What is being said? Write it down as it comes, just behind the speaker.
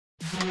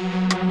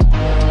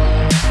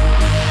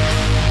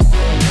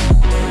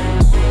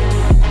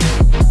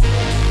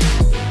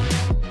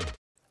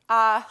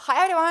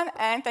Hi everyone,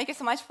 and thank you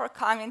so much for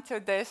coming to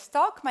this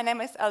talk. My name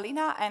is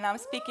Alina, and I'm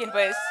speaking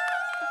with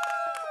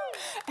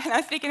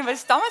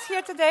Thomas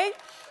here today.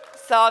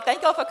 So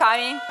thank you all for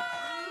coming.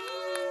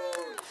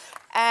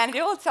 And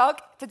we will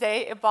talk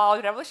today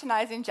about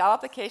revolutionizing Java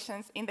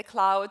applications in the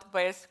cloud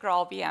with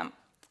GraalVM.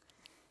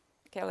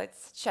 Okay,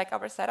 let's check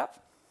our setup.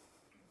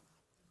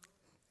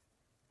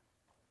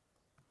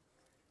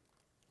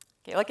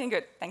 Okay, looking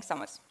good. Thanks,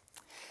 Thomas.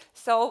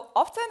 So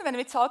often when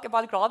we talk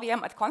about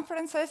GraalVM at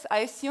conferences, I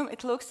assume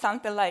it looks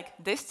something like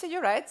this to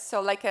you, right?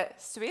 So like a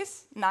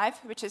Swiss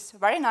knife, which is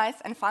very nice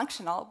and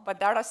functional, but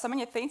there are so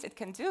many things it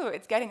can do,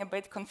 it's getting a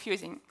bit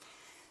confusing.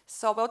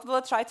 So what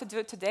we'll try to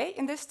do today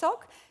in this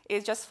talk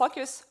is just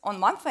focus on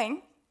one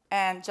thing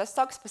and just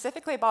talk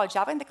specifically about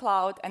Java in the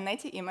cloud and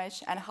native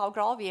image and how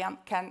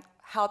GraalVM can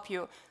help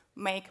you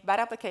make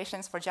better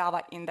applications for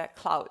Java in the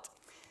cloud.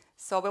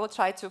 So we will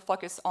try to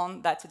focus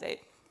on that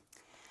today.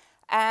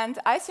 And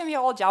I assume you're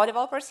all Java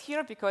developers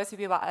here because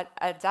we were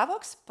at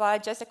Devox,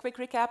 but just a quick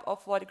recap of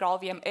what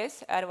GraalVM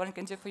is and what it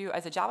can do for you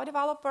as a Java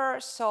developer.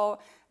 So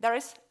there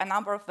is a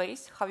number of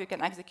ways how you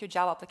can execute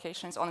Java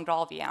applications on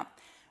GraalVM.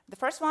 The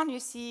first one you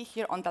see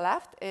here on the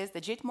left is the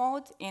JIT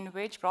mode, in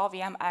which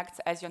GraalVM acts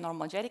as your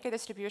normal JDK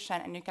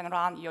distribution, and you can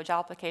run your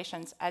Java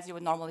applications as you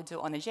would normally do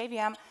on a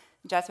JVM,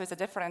 just with a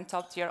different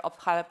top tier of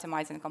highly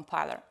optimizing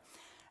compiler.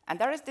 And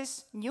there is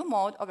this new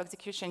mode of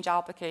execution Java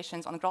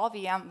applications on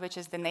GraalVM, which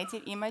is the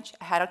native image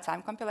ahead of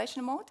time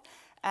compilation mode.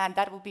 And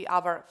that will be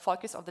our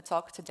focus of the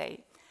talk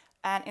today.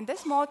 And in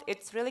this mode,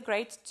 it's really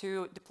great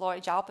to deploy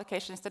Java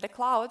applications to the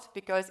cloud,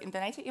 because in the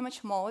native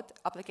image mode,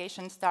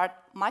 applications start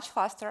much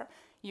faster,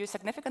 use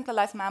significantly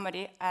less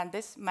memory, and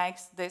this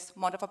makes this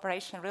mode of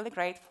operation really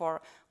great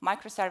for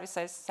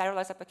microservices,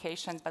 serverless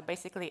applications, but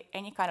basically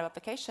any kind of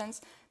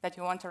applications that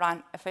you want to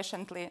run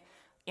efficiently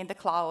in the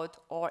cloud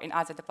or in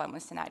other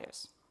deployment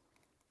scenarios.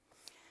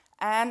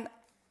 And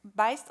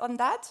based on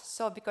that,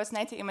 so because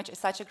native image is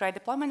such a great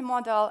deployment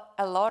model,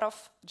 a lot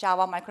of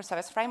Java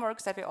microservice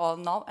frameworks that we all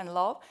know and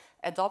love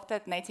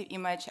adopted native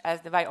image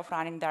as the way of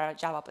running their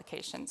Java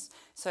applications.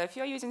 So if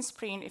you're using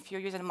Spring, if you're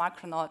using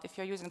Macronaut, if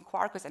you're using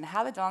Quarkus and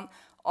Halidon,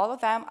 all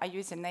of them are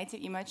using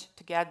native image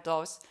to get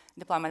those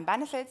deployment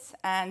benefits.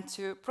 And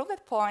to prove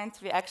that point,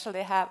 we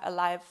actually have a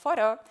live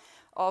photo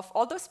of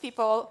all those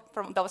people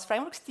from those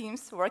frameworks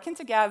teams working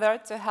together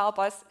to help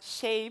us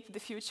shape the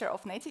future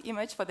of native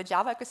image for the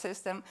Java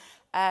ecosystem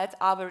at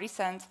our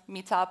recent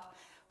meetup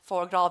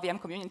for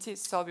GraalVM community.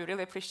 So we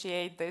really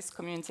appreciate this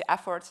community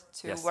effort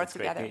to work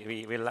together.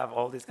 We love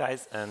all these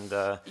guys, and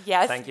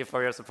yes. Thank you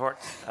for your support.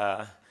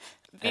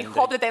 We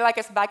hope that they like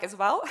us back as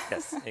well.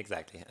 Yes,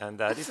 exactly. And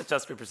these are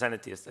just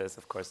representatives. There's,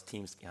 of course,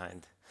 teams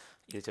behind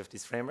each of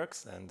these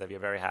frameworks, and we are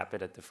very happy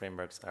that the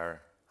frameworks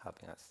are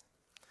helping us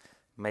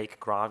make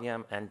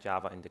GraalVM and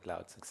Java in the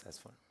cloud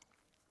successful.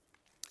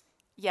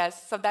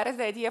 Yes, so that is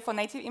the idea for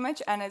native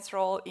image and its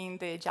role in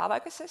the Java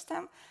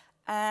ecosystem.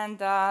 And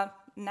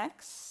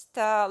next,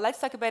 let's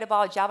talk a bit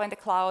about Java in the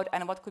cloud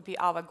and what could be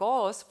our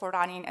goals for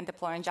running and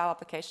deploying Java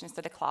applications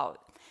to the cloud.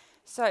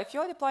 So if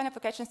you're deploying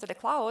applications to the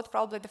cloud,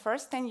 probably the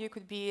first thing you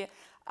could be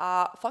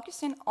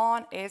focusing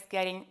on is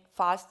getting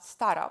fast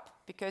startup.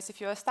 Because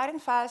if you're starting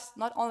fast,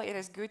 not only it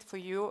is good for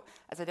you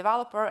as a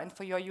developer and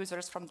for your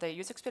users from the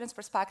user experience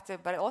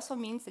perspective, but it also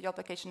means that your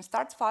application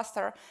starts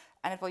faster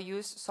and it will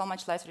use so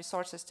much less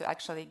resources to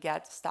actually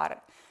get started.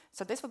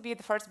 So this would be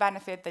the first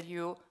benefit that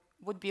you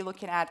would be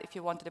looking at if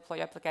you want to deploy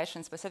your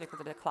application specifically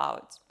to the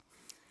cloud.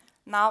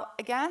 Now,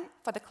 again,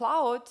 for the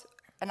cloud,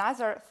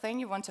 another thing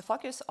you want to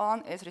focus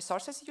on is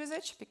resources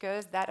usage,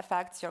 because that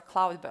affects your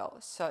cloud bill.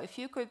 So if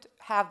you could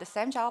have the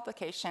same Java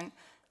application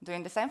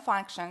doing the same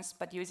functions,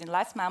 but using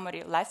less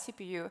memory, less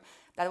CPU,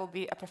 that will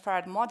be a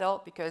preferred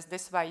model, because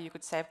this way you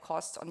could save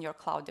costs on your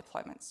cloud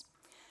deployments.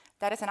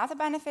 That is another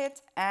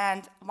benefit.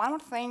 And one more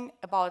thing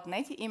about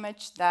native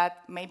image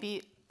that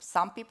maybe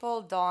some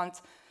people don't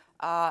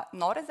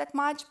notice that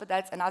much, but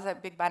that's another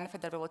big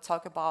benefit that we will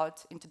talk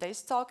about in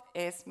today's talk,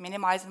 is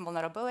minimizing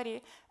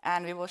vulnerability.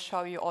 And we will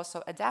show you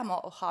also a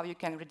demo of how you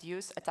can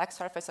reduce attack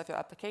surface of your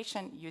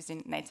application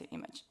using native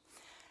image.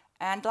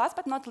 And last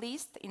but not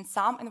least, in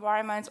some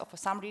environments or for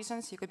some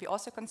reasons, you could be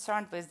also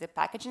concerned with the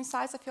packaging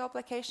size of your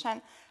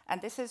application.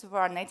 And this is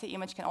where native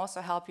image can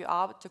also help you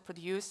out to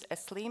produce a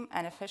slim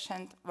and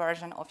efficient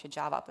version of your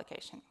Java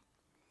application.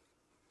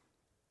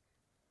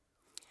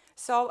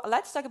 So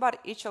let's talk about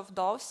each of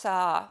those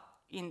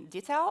in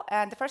detail.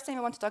 And the first thing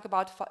we want to talk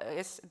about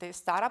is the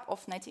startup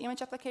of native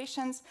image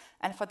applications.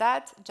 And for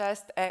that,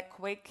 just a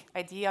quick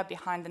idea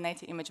behind the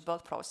native image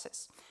build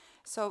process.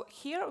 So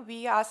here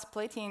we are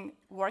splitting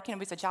working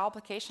with a Java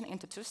application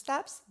into two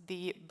steps,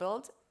 the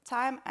build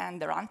time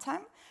and the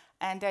runtime.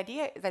 And the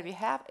idea that we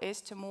have is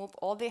to move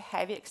all the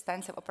heavy,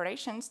 extensive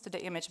operations to the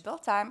image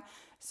build time,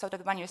 so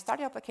that when you start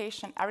your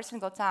application, every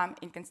single time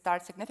it can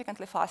start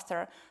significantly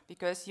faster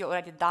because you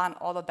already done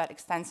all of that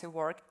extensive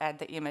work at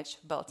the image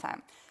build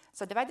time.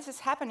 So the way this is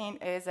happening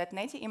is that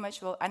native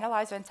image will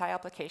analyze your entire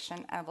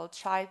application and will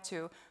try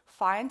to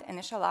find,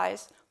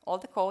 initialize all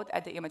the code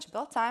at the image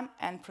build time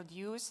and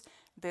produce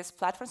this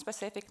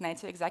platform-specific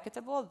native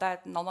executable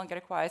that no longer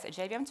requires a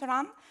JVM to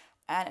run,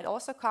 and it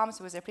also comes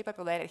with a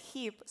pre-populated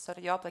heap so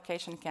that your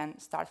application can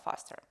start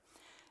faster.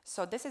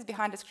 So this is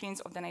behind the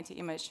screens of the native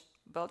image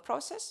build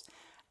process.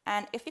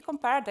 And if we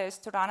compare this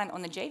to running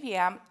on a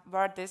JVM,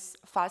 where this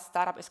fast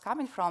startup is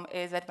coming from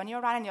is that when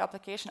you're running your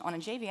application on a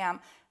JVM,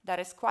 there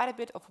is quite a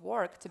bit of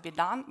work to be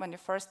done when you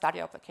first start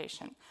your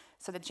application.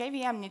 So the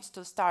JVM needs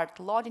to start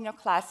loading your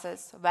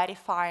classes,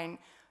 verifying,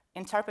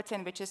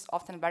 interpreting, which is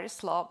often very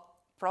slow,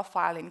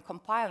 profiling,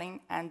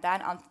 compiling, and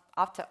then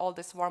after all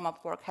this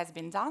warm-up work has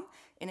been done,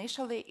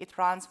 initially it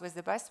runs with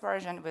the best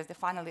version with the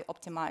finally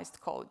optimized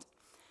code.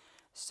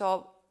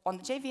 So on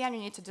the JVM, you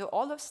need to do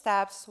all those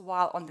steps,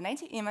 while on the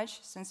native image,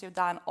 since you've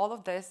done all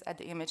of this at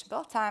the image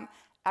build time,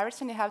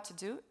 everything you have to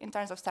do in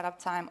terms of startup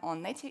time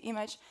on native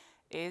image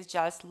is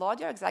just load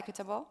your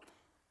executable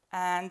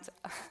and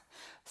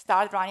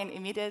start running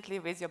immediately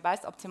with your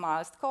best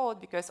optimized code,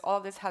 because all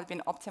of this has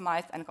been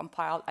optimized and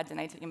compiled at the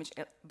native image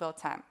build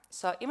time.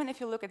 So even if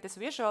you look at this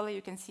visually,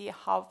 you can see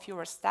how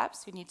fewer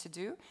steps you need to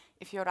do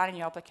if you're running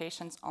your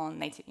applications on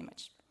native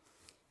image.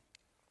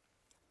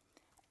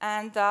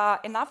 And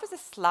enough with the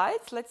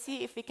slides. Let's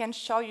see if we can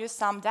show you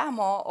some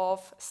demo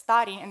of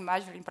studying and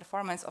measuring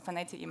performance of a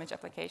native image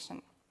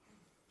application.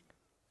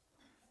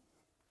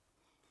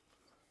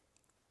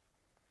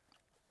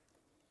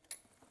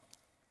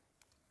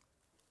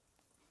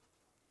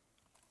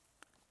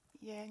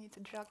 Yeah, I need to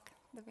drag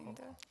the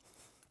window.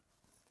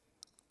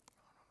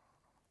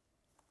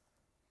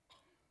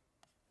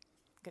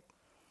 Good.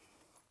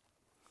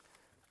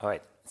 All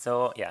right.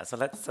 So yeah. So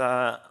let's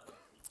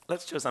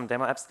show some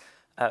demo apps.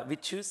 We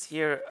choose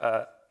here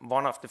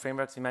one of the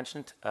frameworks we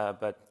mentioned,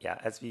 but yeah,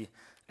 as we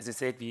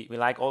said, we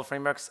like all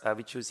frameworks.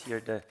 We choose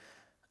here the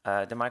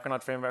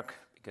Micronaut framework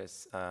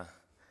because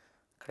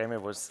Kramer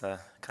was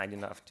kind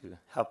enough to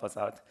help us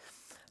out.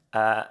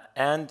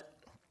 And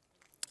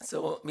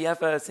so we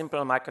have a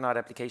simple Micronaut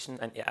application,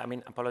 and yeah, I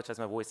mean, apologize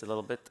my voice a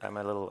little bit. I'm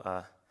a little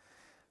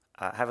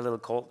have a little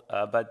cold,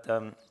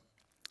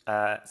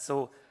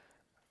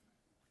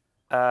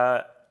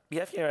 we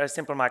have here a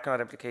simple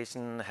Micronaut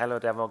application. Hello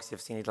DevOps, you've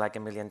seen it like a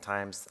million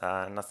times.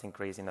 Nothing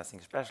crazy,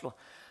 nothing special.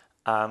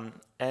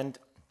 And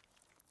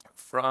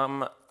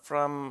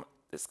from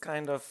this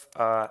kind of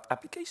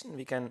application,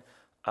 we can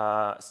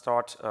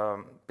start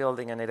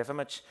building a native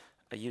image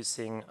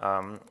using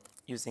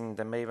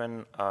the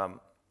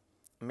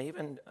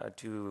Maven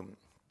to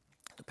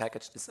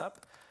package this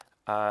up.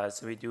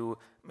 So we do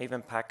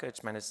Maven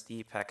package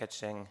 -d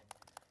packaging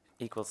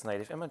equals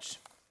native image.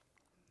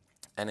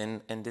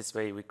 And in this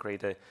way, we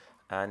create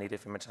a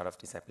native image out of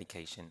this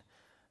application.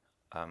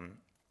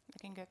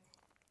 Looking good.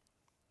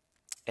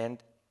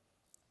 And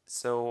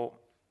so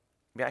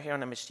we are here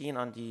on a machine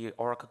on the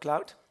Oracle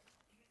Cloud.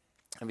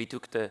 And we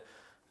took the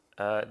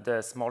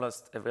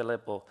smallest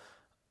available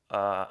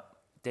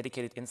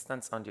dedicated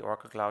instance on the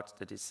Oracle Cloud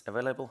that is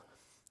available.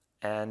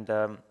 And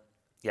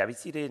yeah, we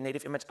see the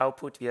native image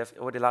output. We have,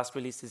 over the last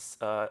releases,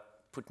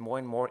 put more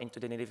and more into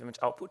the native image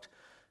output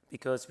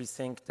because we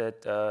think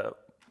that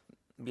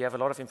we have a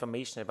lot of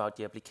information about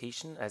the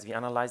application as we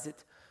analyze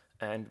it,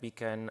 and we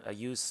can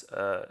use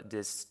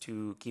this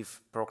to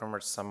give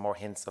programmers some more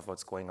hints of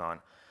what's going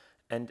on.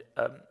 And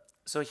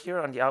so here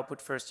on the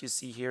output, first you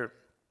see here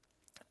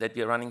that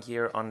we are running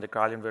here on the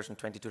GraalVM version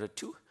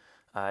 22.2.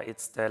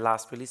 It's the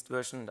last released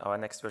version. Our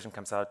next version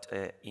comes out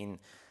in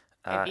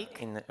a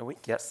week? In a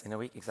week, yes, in a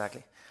week,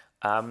 exactly.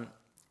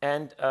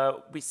 And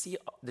we see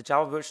the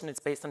Java version, it's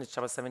based on the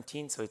Java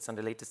 17, so it's on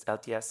the latest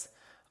LTS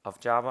of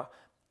Java.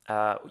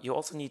 You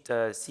also need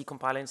a C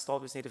compiler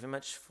installed with native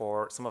image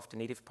for some of the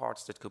native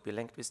parts that could be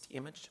linked with the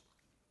image.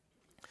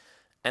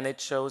 And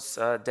it shows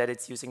that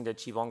it's using the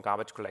G1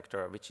 garbage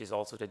collector, which is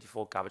also the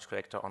default garbage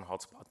collector on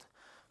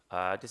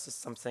Hotspot. This is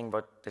something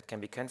that can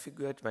be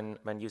configured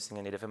when using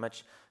a native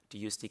image to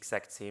use the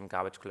exact same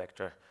garbage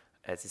collector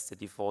as is the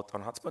default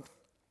on Hotspot.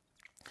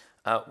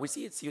 We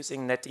see it's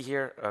using Netty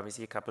here. We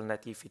see a couple of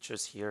Netty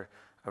features here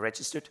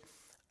registered.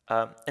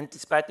 And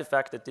despite the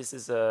fact that this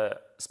is a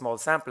small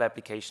sample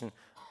application,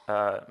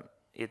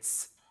 it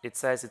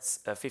says it's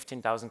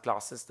 15,000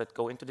 classes that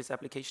go into this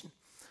application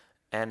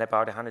and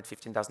about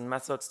 115,000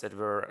 methods that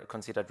were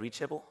considered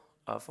reachable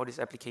for this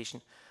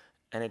application.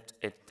 And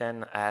it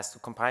then has to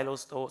compile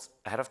those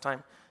ahead of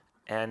time.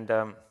 And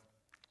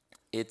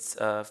it's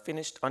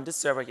finished on this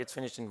server. It's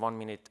finished in 1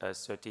 minute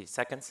 30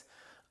 seconds.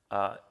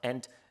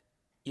 And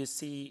you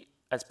see,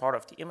 as part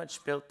of the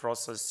image build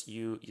process,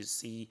 you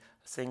see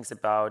things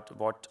about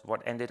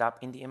what ended up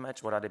in the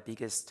image, what are the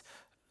biggest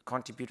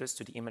contributors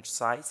to the image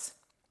size,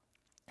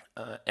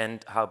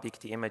 and how big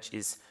the image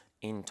is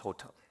in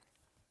total.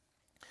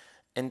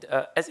 And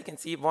as you can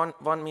see,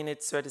 1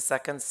 minute 30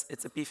 seconds.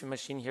 It's a beefy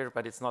machine here,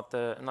 but it's not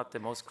the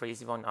most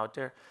crazy one out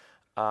there.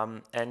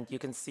 And you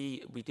can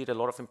see we did a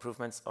lot of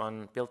improvements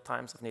on build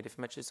times of native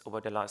images over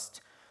the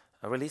last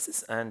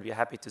releases, and we're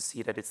happy to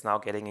see that it's now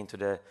getting into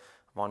the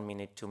 1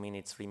 minute, 2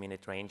 minutes, 3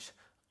 minute range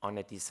on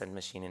a decent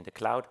machine in the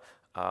cloud,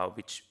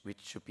 which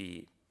should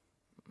be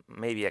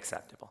maybe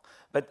acceptable.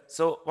 But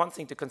so one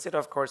thing to consider,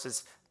 of course,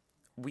 is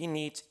we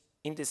need,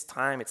 in this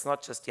time, it's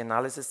not just the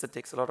analysis that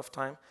takes a lot of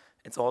time,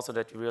 it's also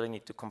that you really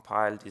need to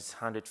compile these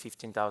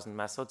 115,000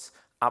 methods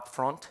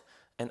upfront,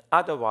 and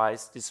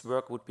otherwise this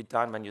work would be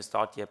done when you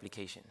start the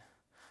application.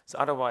 So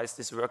otherwise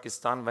this work is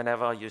done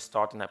whenever you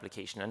start an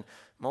application, and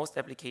most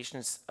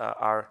applications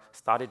are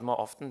started more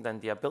often than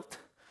they are built.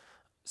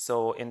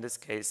 So in this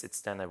case,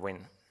 it's then a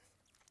win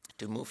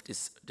to move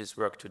this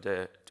work to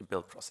the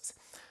build process.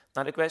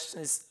 Now the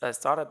question is,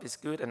 startup is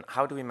good, and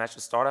how do we measure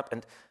startup?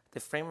 And the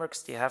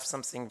frameworks, they have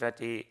something that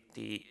they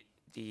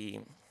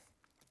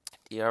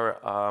are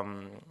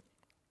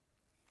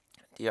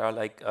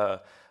like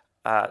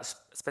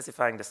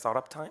specifying the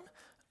startup time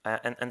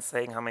and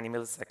saying how many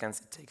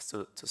milliseconds it takes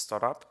to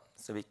start up.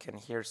 So we can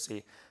here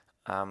see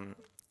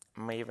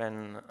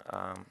Maven,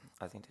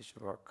 I think this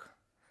should work,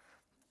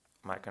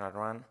 Micronaut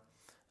run.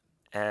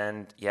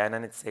 And yeah, and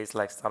then it says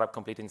like startup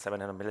complete in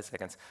 700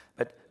 milliseconds.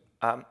 But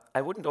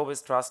I wouldn't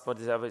always trust what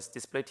is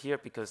displayed here,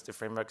 because the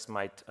frameworks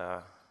might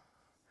have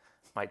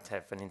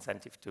an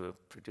incentive to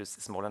produce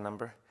a smaller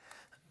number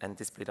and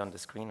display it on the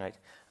screen, right?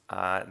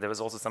 There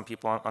was also some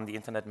people on the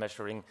internet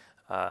measuring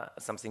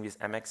something with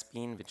MX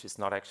Bean, which is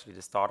not actually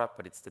the startup,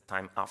 but it's the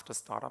time after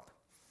startup.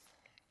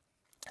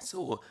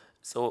 So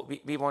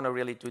we want to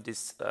really do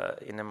this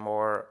in a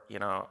more,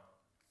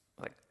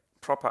 like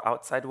proper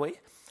outside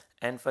way.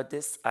 And for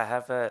this, I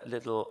have a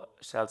little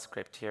shell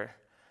script here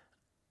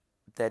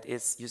that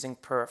is using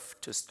perf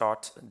to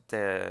start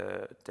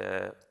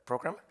the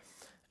program.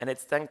 And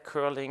it's then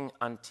curling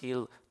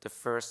until the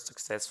first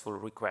successful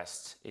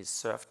request is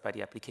served by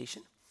the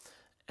application.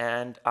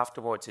 And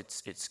afterwards,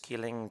 it's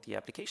killing the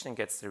application and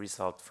gets the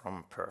result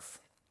from perf.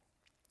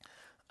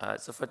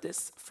 So for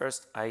this,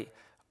 first I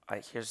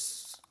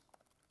use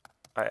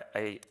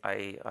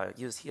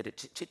here the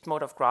JIT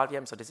mode of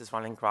GraalVM. So this is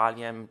running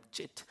GraalVM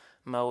JIT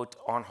mode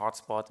on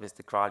hotspot with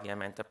the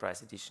GraalVM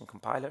Enterprise Edition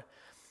compiler.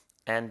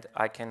 And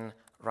I can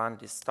run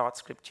this start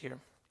script here.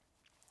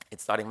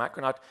 It's starting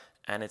Micronaut,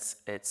 and it's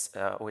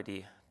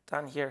already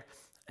done here,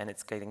 and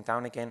it's getting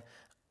down again.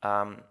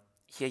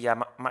 Here, yeah,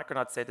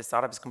 Micronaut said the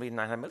startup is completed in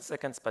 900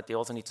 milliseconds, but they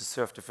also need to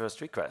serve the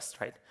first request,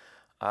 right?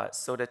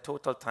 So the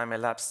total time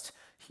elapsed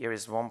here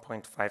is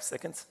 1.5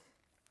 seconds.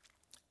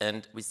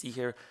 And we see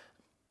here,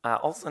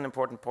 also an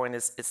important point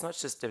is, it's not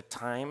just the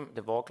time,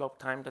 the workload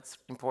time that's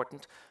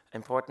important.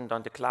 Important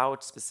on the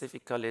cloud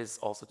specifically is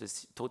also the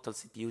total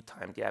CPU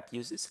time the app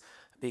uses,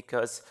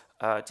 because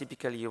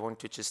typically you want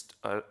to just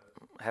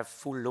have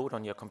full load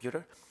on your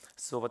computer.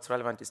 So what's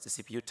relevant is the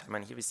CPU time,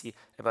 and here we see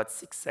about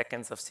 6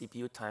 seconds of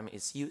CPU time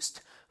is used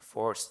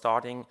for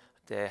starting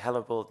the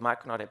Hello World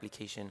Micronaut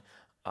application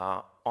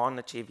on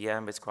a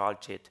JVM with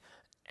GraalJIT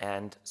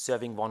and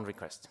serving one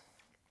request.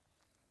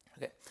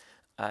 Okay,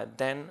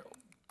 then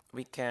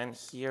we can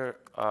here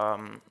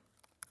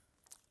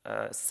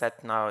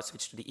set now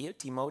switch to the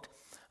EOT mode,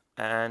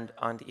 and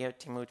on the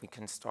EOT mode we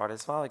can start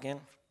as well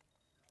again.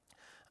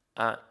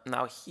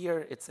 Now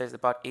here it says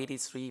about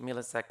 83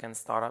 milliseconds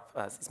startup.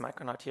 This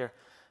Micronaut here.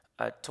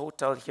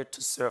 Total here to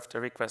serve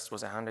the request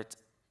was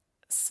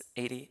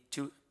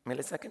 182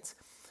 milliseconds.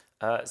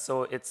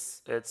 So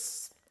it's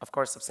of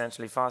course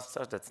substantially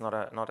faster. That's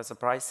not a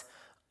surprise,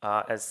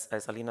 as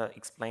Alina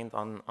explained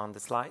on the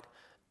slide.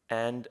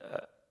 And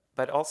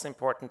but also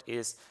important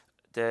is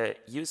the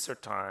user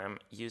time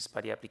used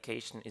by the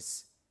application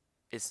is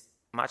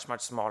much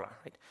smaller,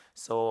 right?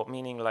 So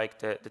meaning like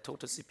the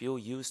total CPU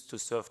used to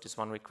serve this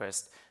one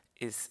request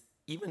is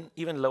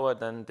even lower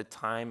than the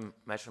time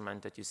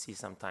measurement that you see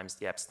sometimes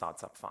the app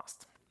starts up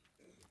fast.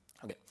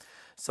 Okay,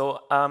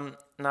 so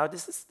now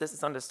this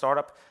is on the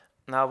startup.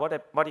 Now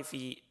what if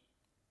we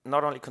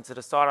not only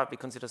consider startup, we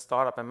consider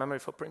startup and memory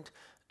footprint,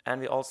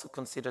 and we also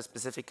consider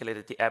specifically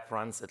that the app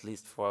runs at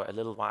least for a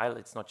little while.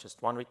 It's not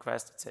just one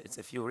request, it's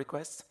a few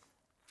requests.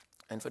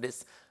 And for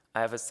this,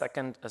 I have a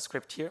second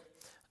script here.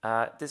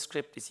 This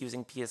script is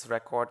using PS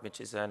Record, which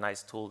is a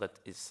nice tool that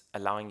is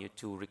allowing you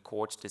to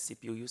record the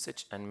CPU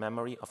usage and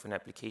memory of an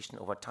application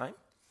over time.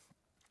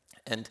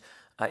 And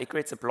it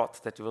creates a plot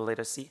that you will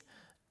later see.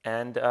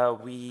 And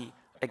we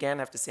again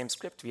have the same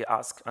script. We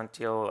ask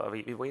until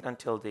we wait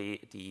until the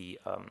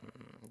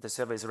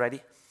server is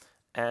ready.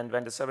 And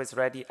when the server is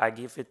ready, I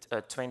give it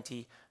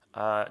 20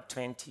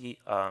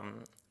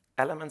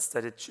 elements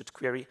that it should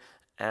query.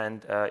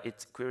 And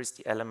it queries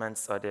the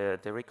elements or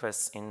the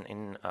requests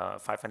in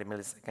 500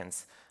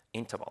 milliseconds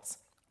intervals.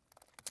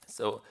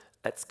 So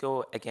let's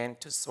go again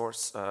to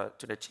source to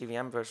the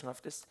JVM version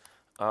of this.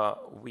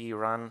 We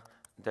run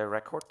the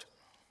record.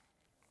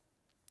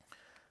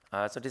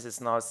 So this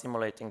is now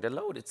simulating the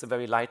load. It's a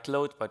very light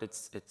load, but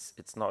it's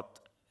not.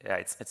 Yeah,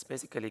 it's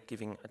basically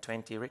giving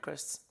 20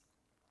 requests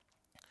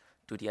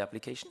to the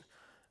application.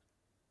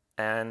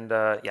 And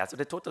yeah, so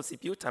the total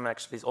CPU time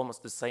actually is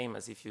almost the same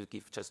as if you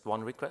give just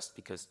one request,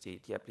 because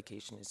the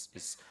application is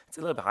it's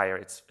a little bit higher.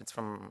 It's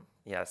from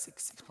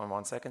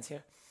 6.1 seconds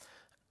here.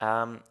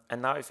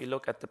 And now if you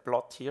look at the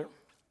plot here,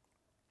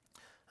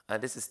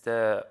 this is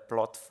the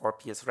plot for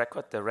PS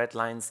Record. The red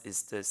lines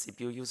is the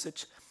CPU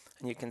usage,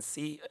 and you can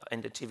see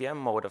in the JVM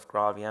mode of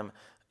GraalVM,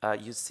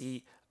 you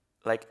see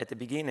like at the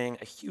beginning,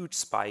 a huge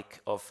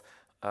spike of,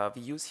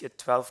 we use here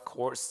 12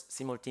 cores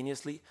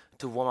simultaneously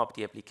to warm up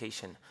the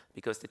application,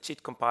 because the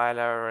JIT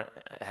compiler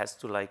has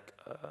to like,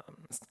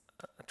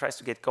 tries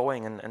to get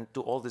going and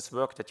do all this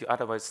work that you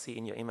otherwise see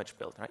in your image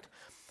build, right?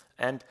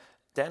 And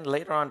then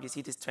later on, we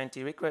see these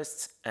 20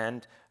 requests,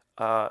 and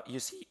you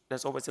see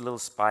there's always a little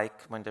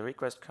spike when the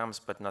request comes,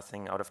 but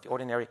nothing out of the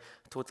ordinary.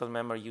 Total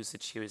memory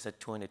usage here is at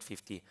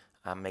 250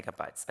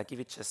 megabytes. I give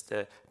it just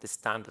the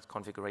standard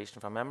configuration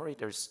for memory.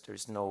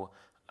 There's no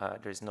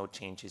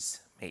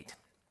changes made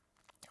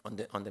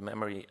on the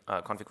memory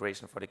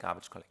configuration for the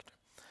garbage collector.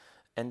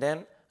 And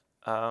then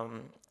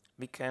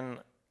we can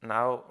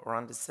now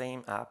run the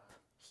same app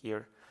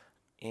here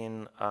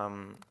in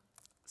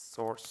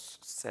source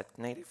set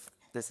native.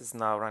 This is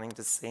now running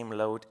the same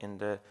load in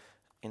the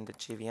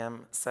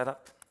GVM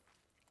setup.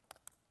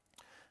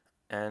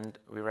 And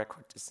we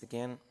record this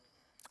again.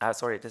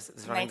 Sorry, this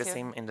is running the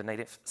same in the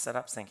native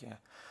setup. Thank you.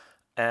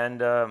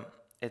 And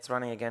it's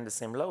running again the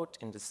same load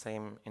in the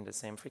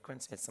same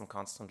frequency. It's some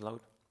constant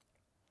load.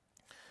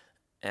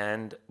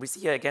 And we see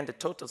here again the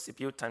total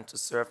CPU time to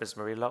serve is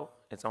very low.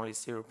 It's only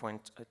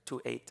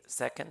 0.28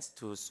 seconds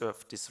to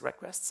serve these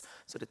requests.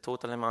 So the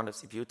total amount of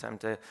CPU time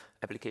the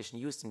application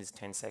used in these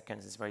 10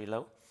 seconds is very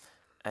low.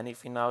 And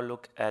if we now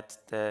look at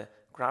the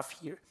graph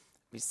here,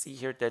 we see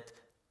here that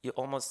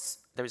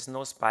there is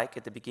no spike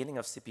at the beginning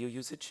of CPU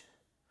usage.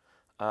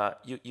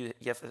 You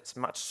have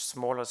much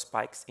smaller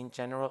spikes in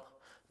general,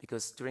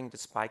 because during the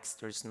spikes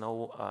there is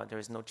no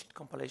JIT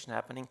compilation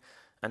happening,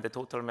 and the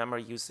total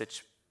memory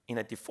usage in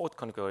a default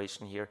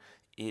configuration here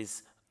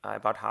is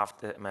about half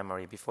the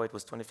memory. Before it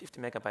was 250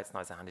 megabytes,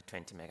 now it's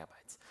 120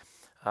 megabytes.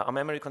 On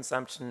memory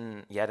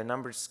consumption, yeah, the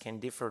numbers can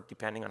differ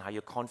depending on how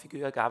you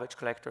configure a garbage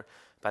collector,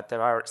 but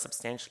there are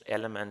substantial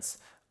elements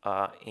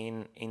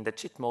in the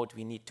JIT mode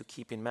we need to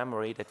keep in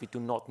memory that we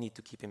do not need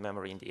to keep in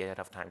memory in the ahead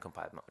of time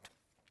compiled mode.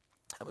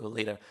 I will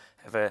later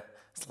have a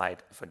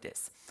slide for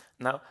this.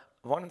 Now,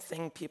 one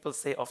thing people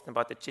say often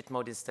about the JIT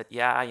mode is that,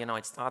 yeah, you know,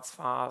 it starts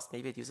fast,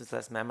 maybe it uses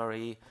less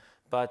memory,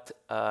 but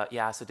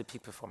yeah, so the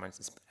peak performance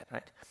is bad,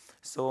 right?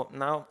 So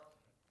now,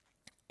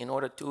 in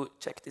order to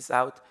check this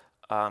out,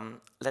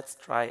 let's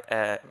try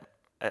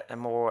a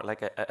more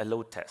like a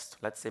load test.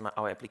 Let's say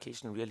our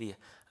application really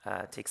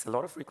takes a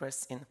lot of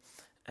requests in,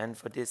 and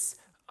for this,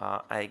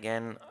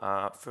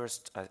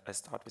 first I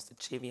start with the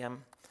JVM,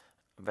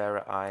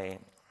 where I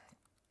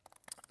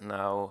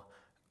now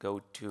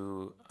go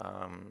to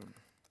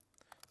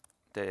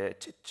the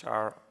JIT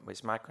jar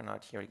with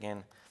Micronaut here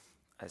again.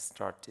 I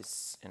start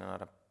this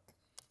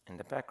in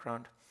the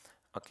background.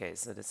 Okay,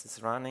 so this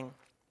is running.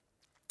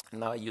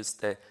 Now I use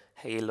the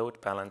Hey load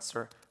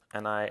balancer,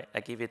 and I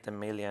give it 1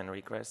 million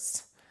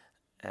requests.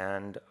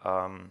 And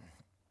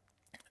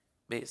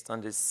based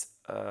on this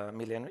 1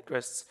 million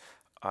requests,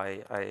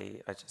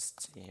 I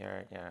just see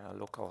here, yeah,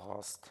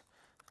 localhost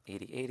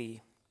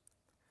 8080,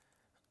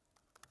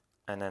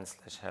 and then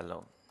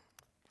 /hello.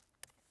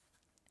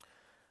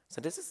 So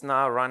this is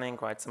now running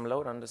quite some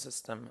load on the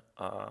system.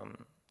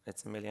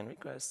 It's 1 million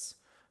requests.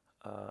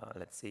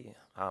 Let's see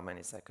how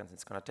many seconds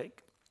it's going to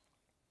take.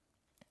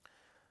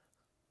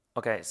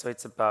 Okay, so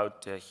it's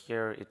about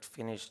here. It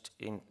finished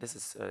in, this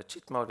is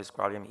JIT mode with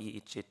GraalVM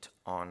EE JIT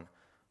on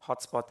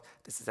hotspot.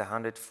 This is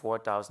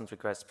 104,000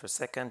 requests per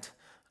second.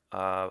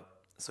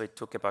 So it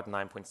took about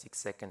 9.6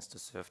 seconds to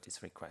serve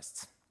these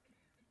requests.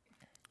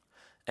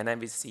 And then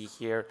we see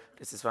here,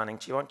 this is running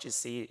G1,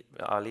 GC,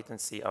 our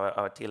latency,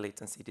 our tail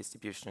latency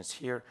distribution is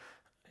here.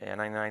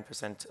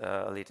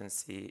 99%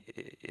 latency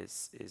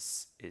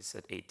is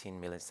at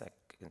 18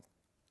 milliseconds.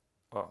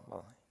 Oh,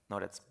 well, no,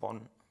 that's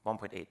 1.8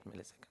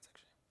 milliseconds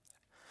actually.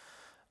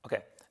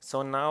 Okay,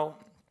 so now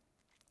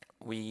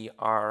we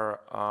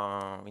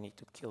need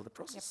to kill the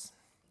process.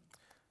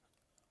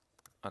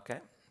 Yep. Okay,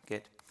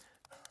 good.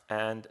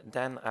 And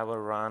then I will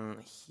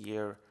run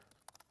here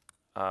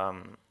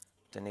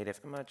the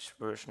native image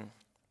version,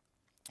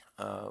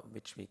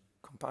 which we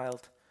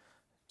compiled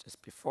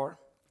just before.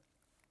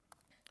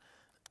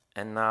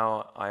 And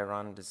now I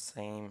run the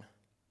same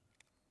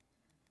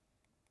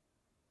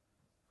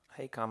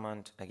hey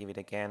command. I give it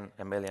again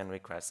 1 million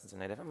requests. It's a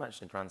native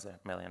image. It runs 1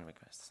 million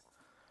requests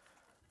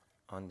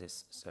on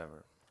this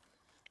server.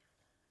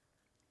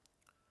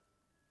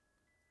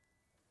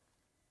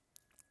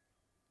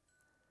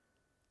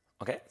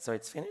 Okay, so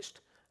it's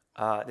finished.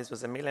 This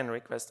was 1 million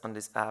requests on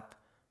this app.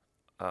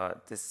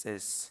 This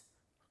is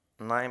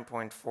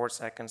 9.4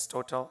 seconds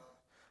total.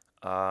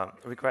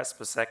 Requests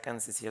per second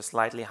is here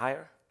slightly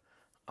higher.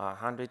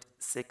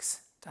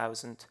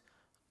 106,000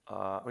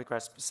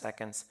 requests per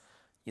second.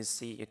 You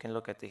see, you can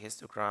look at the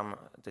histogram,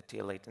 the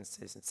tail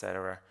latencies,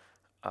 etc.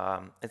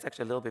 It's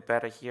actually a little bit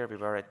better here. We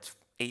were at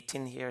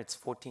 18 here, it's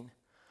 14.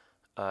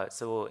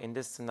 So in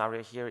this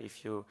scenario here,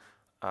 if you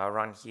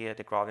run here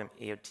the GraalVM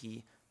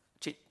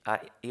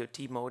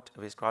AOT mode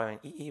with GraalVM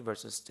EE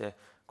versus the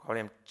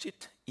GraalVM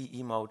JIT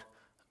EE mode,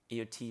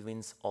 AOT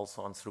wins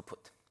also on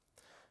throughput.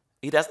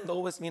 It doesn't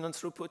always win on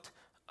throughput,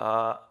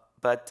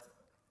 but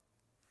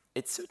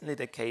it's certainly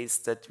the case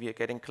that we are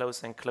getting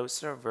closer and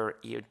closer where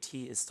ERT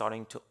is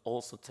starting to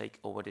also take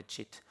over the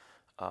JIT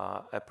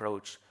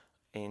approach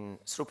in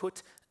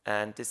throughput.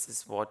 And this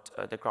is what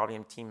the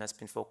GraalVM team has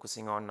been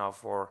focusing on now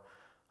for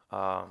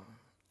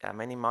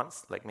many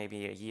months, like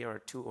maybe a year or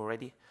two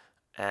already.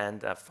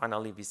 And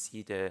finally, we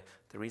see the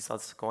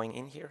results going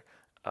in here,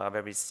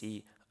 where we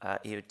see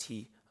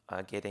ERT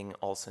getting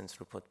also in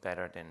throughput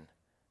better than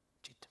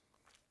JIT.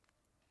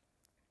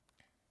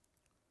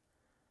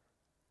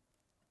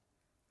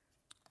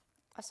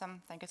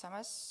 Awesome, thank you,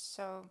 Thomas.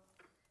 So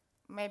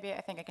maybe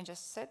I think I can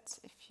just sit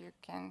if you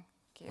can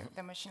give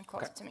the machine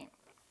close to me.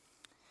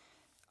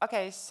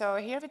 Okay, so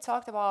here we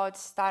talked about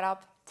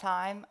startup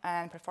time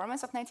and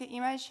performance of native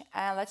image,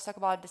 and let's talk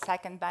about the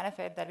second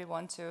benefit that we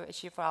want to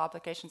achieve for our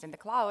applications in the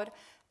cloud,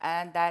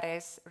 and that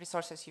is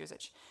resources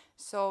usage.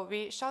 So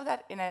we showed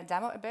that in a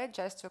demo a bit,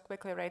 just to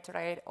quickly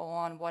reiterate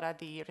on what are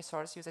the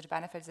resource usage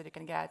benefits that you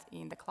can get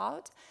in the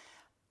cloud.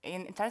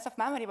 In terms of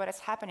memory, what is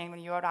happening when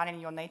you are running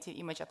your native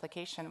image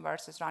application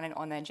versus running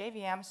on a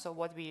JVM, so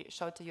what we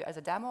showed to you as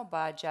a demo,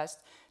 but just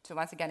to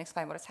once again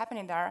explain what is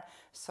happening there.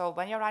 So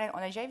when you're running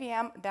on a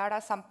JVM, there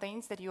are some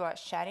things that you are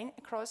sharing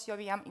across your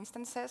VM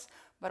instances,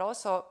 but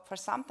also for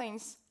some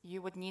things, you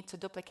would need to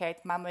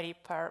duplicate memory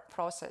per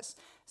process.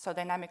 So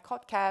dynamic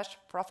code cache,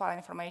 profile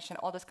information,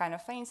 all those kind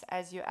of things,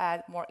 as you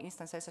add more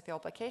instances of your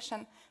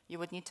application, you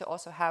would need to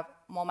also have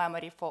more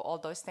memory for all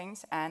those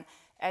things, and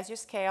as you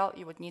scale,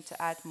 you would need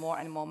to add more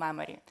and more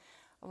memory.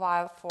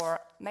 While for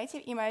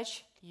native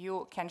image,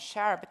 you can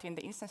share between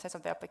the instances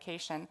of the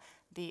application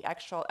the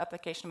actual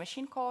application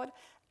machine code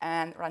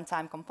and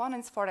runtime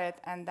components for it,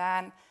 and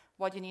then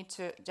what you need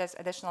to just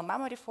additional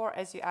memory for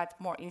as you add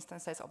more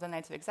instances of the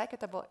native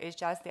executable is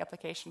just the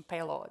application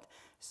payload.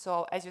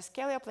 So as you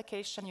scale your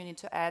application, you need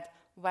to add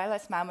way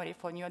less memory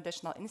for new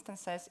additional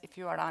instances if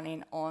you are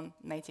running on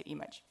native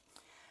image.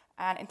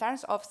 And in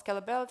terms of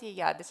scalability,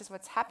 yeah, this is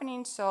what's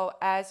happening. So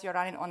as you're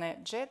running on a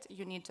JIT,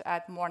 you need to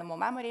add more and more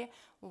memory,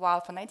 while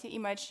for native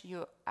image,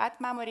 you add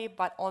memory,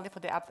 but only for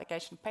the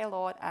application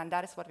payload, and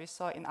that is what we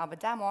saw in our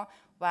demo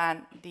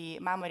when the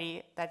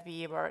memory that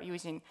we were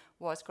using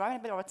was growing a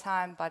bit over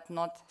time, but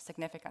not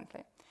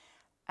significantly.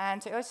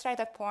 And to illustrate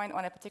that point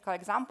on a particular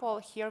example,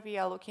 here we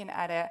are looking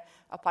at an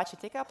Apache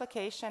Ticket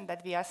application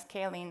that we are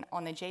scaling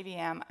on a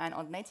JVM and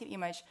on native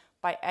image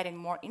by adding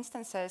more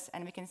instances.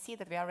 And we can see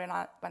that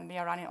when we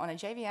are running on a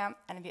JVM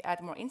and we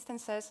add more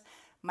instances,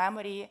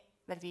 memory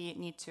that we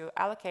need to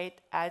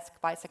allocate adds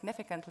quite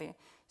significantly.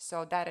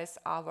 So that is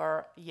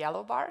our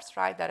yellow bars,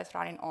 right, that is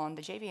running on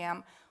the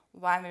JVM.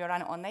 When we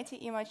run on native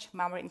image,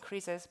 memory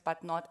increases,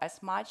 but not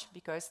as much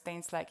because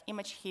things like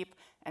image heap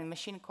and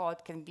machine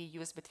code can be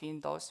used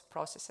between those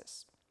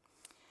processes.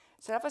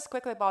 So that was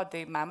quickly about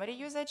the memory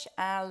usage,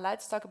 and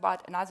let's talk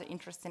about another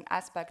interesting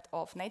aspect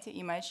of native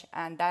image,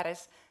 and that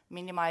is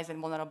minimizing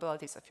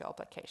vulnerabilities of your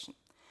application.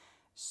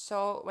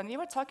 So when we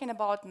were talking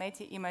about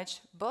native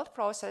image build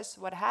process,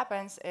 what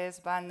happens is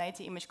when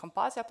native image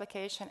compiles the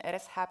application, it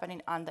is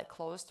happening under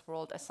closed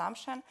world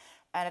assumption,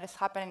 and it is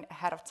happening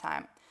ahead of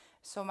time.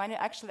 So when you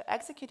actually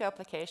execute the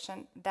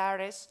application, there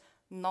is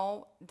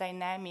no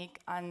dynamic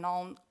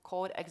unknown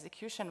code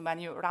execution when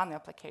you run the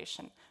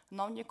application.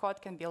 No new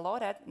code can be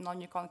loaded, no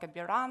new code can be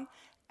run.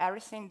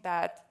 Everything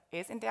that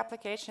is in the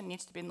application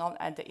needs to be known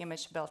at the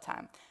image build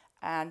time.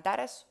 And that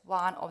is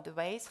one of the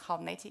ways how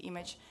native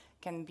image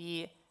can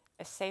be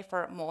a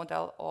safer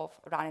model of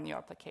running your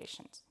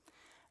applications.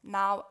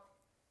 Now,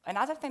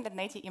 another thing that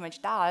native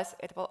image does,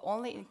 it will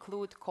only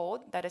include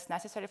code that is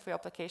necessary for your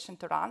application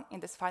to run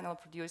in this final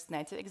produced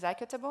native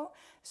executable.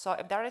 So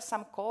if there is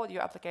some code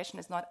your application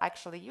is not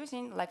actually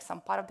using, like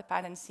some part of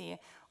dependency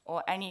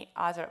or any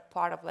other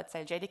part of, let's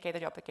say, JDK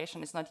that your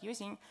application is not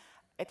using,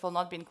 it will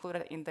not be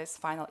included in this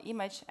final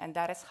image, and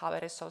that is how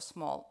it is so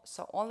small.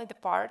 So only the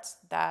parts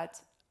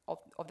that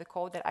of the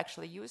code that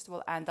actually used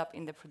will end up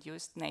in the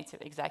produced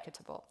native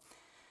executable.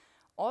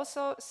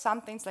 Also,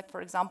 some things like, for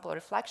example,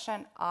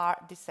 reflection are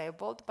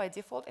disabled by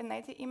default in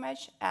native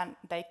image, and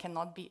they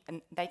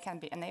can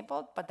be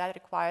enabled, but that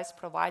requires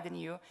providing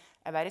you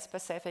a very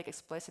specific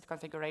explicit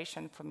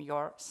configuration from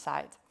your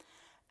side.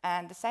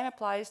 And the same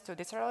applies to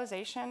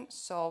deserialization,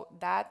 so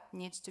that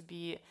needs to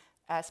be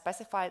a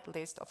specified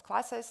list of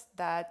classes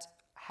that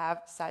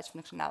have such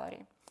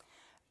functionality.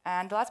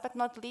 And last but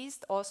not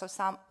least, also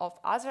some of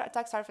other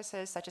attack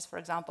surfaces, such as, for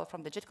example,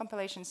 from the JIT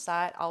compilation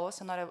side, are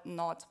also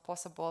not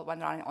possible when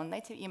running on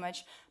native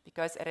image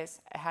because it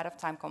is ahead of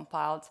time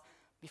compiled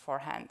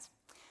beforehand.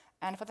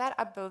 And for that,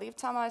 I believe,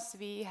 Thomas,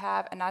 we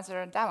have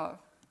another demo.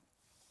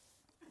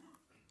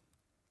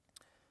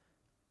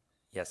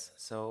 Yes,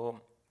 so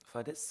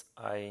for this,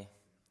 I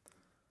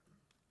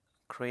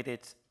created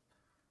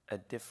a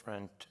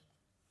different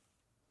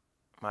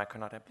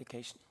Micronaut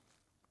application.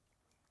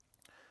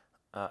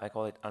 I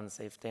call it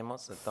unsafe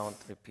demos, so don't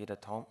repeat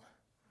at home.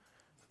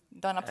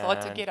 Don't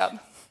upload to GitHub.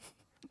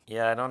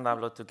 Yeah, don't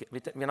upload to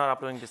GitHub. We're not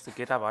uploading this to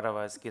GitHub,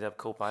 otherwise GitHub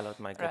Copilot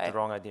might get the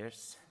wrong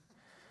ideas.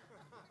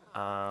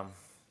 Yeah,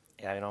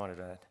 we don't want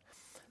to do that.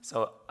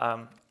 So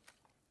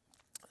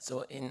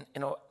So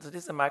so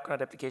this is a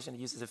Micronaut application.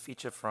 It uses a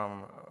feature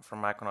from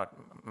Micronaut.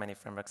 Many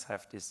frameworks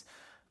have this,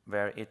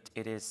 where it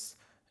is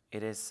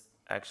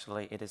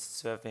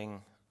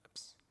serving.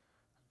 Oops,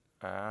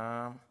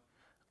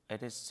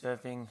 it is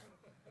serving.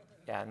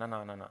 Yeah,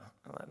 no.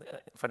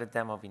 For the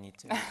demo, we need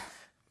to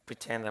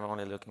pretend I'm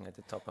only looking at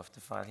the top of the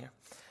file here,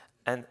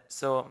 and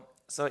so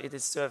it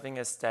is serving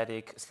a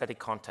static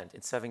content.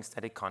 It's serving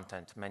static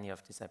content. Many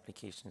of these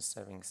applications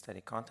serving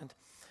static content,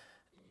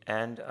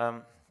 and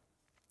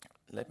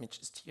let me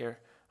just here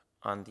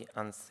on the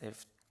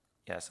unsaved.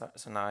 Yeah, so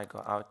now I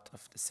go out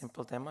of the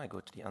simple demo. I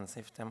go to the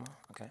unsaved demo.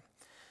 Okay.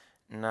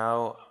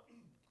 Now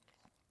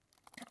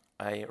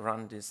I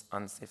run this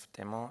unsaved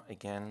demo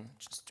again,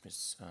 just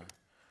with the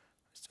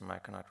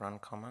Micronaut run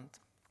command.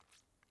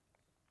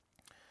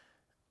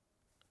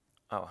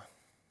 Oh,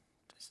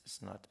 this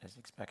is not as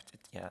expected.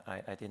 Yeah,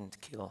 I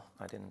didn't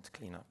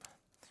clean up.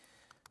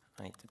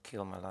 I need to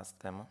kill my last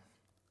demo.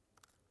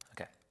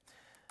 Okay.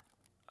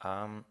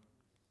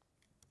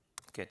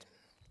 Good.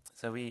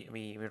 So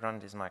we run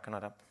this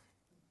Micronaut up,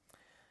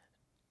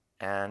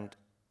 and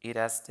it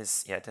has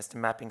this. Yeah, it has the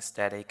mapping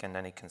static, and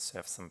then it can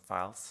serve some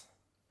files.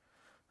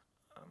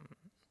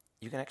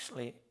 You can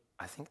actually.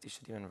 I think this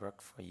should even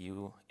work for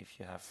you if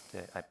you have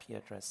the IP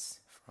address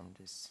from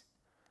this.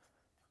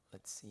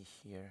 Let's see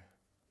here.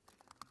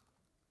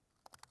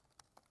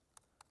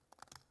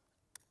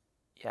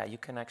 Yeah, you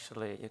can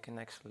actually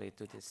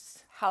do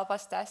this. Help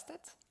us test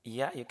it.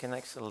 Yeah, you can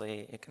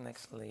actually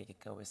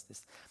go with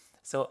this.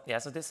 So yeah,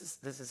 so this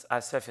is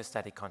I serve you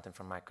static content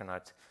from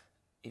Micronaut.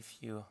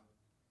 If you,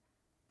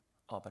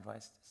 oh, but why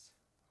is this?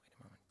 Wait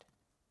a moment.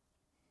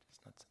 It's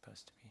not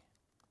supposed to be.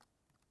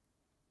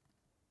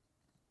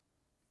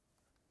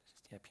 This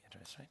is the IP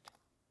address, right?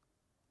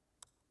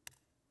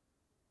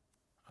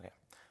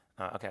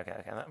 Okay. Okay.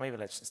 Maybe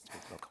let's just do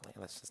it locally.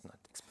 Let's just not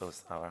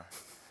expose our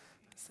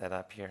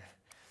setup here.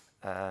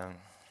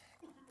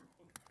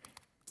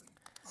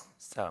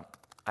 So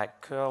I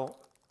curl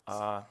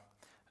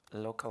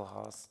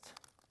localhost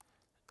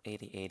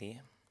 8080,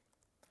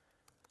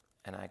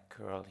 and I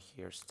curl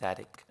here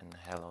static and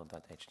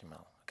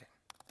hello.html. Okay,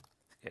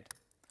 good.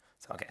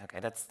 So okay,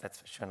 that's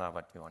for sure now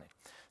what we wanted.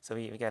 So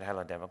we get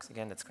hello devox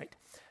again. That's great.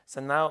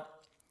 So now,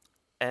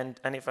 and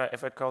if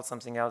I curl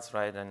something else,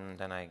 right,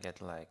 then I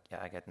get like,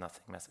 yeah, I get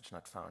nothing, message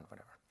not found,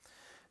 whatever.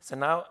 So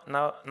now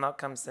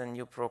comes a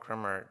new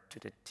programmer to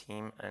the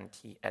team, and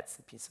he adds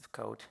a piece of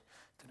code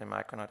to the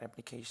Micronaut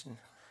application,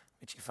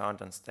 which he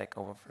found on Stack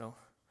Overflow.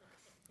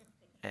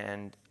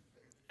 And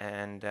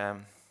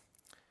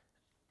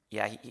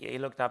yeah, he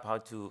looked up how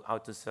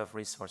to serve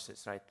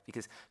resources, right?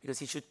 Because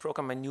he should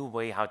program a new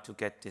way how to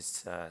get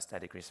this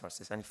static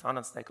resources. And he found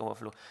on Stack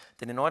Overflow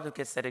that in order to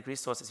get static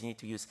resources, you need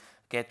to use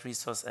get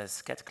resource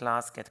as get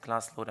class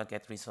loader,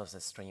 get resource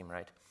as stream,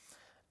 right?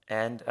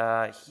 And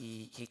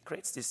he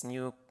creates this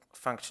new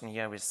function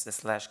here with the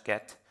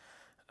 /get,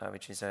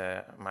 which is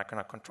a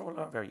Micronaut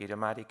controller, very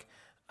idiomatic.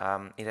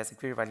 It has a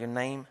query value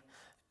name.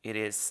 It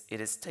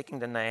is taking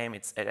the name.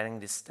 It's adding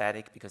this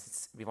static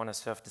because we want to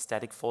serve the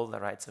static folder,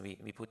 right? So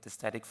we put the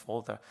static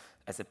folder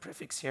as a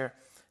prefix here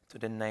to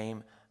the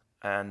name,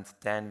 and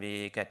then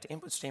we get the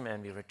input stream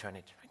and we return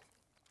it, right?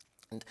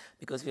 And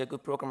because we are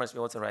good programmers, we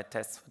also write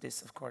tests for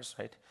this, of course,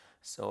 right?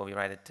 So we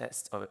write a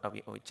test, or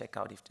we check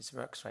out if this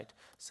works, right?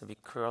 So we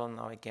curl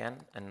now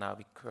again, and now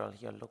we curl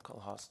here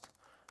localhost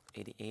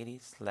 8080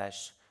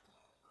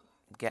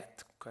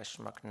 /get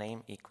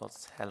name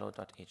equals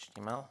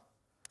hello.html.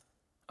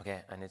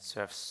 Okay, and it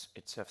serves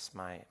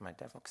my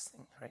devox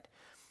thing, right?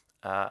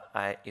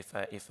 If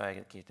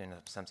I give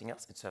it something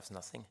else, it serves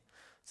nothing.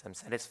 So I'm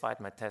satisfied,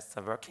 my tests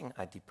are working,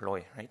 I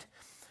deploy, right?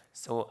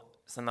 So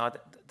now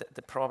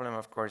the problem,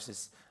 of course,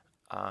 is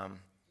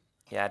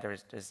yeah,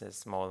 there's a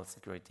small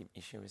security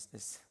issue with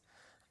this,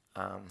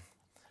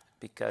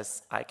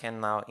 because I can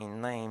now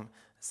in name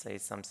say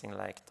something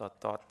like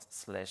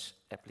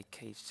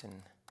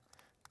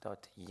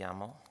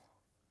 /application.yaml,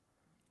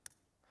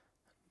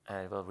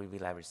 and it will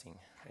reveal everything,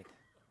 right?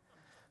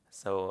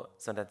 So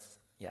that's,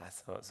 yeah.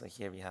 So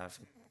here we have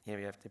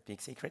the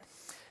big secret.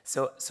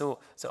 So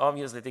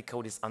obviously the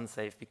code is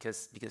unsafe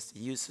because the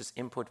user's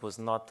input was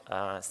not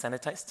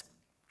sanitized.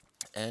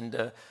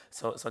 And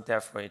so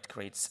therefore it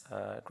creates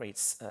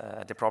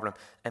the problem.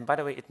 And by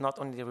the way, it not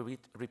only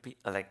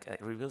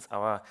reveals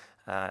our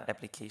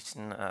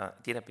application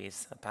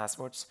database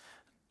passwords,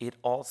 it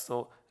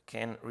also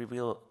can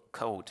reveal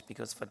code,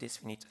 because for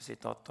this we need to say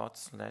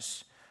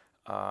 //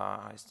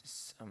 how is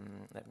this?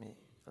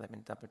 Let me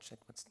double check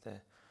what's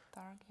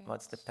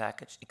the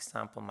package.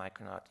 Example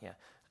Micronaut, yeah.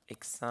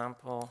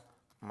 Example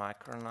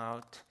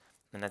Micronaut,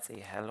 and let's say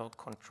hello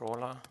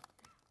controller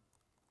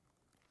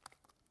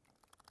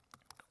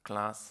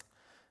class,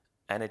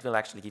 and it will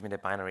actually give me the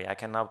binary. I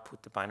can now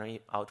put the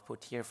binary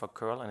output here for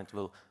curl, and it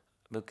will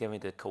give me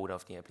the code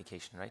of the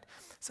application, right?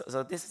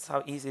 So this is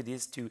how easy it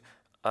is to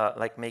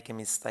like make a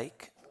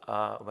mistake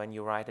when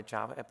you write a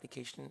Java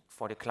application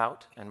for the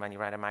cloud and when you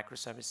write a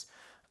microservice.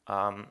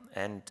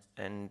 And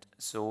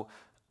so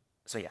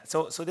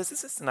so this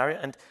is a scenario,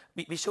 and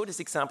we show this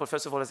example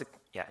first of all as a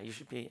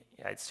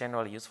it's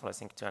generally useful, I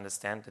think, to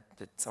understand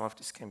that some of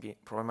this can be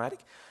problematic,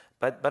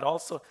 but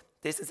also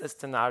this is a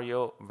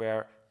scenario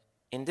where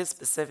in this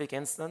specific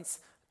instance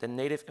the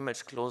native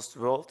image closed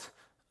world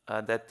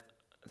that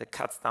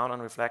cuts down on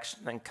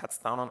reflection and cuts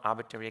down on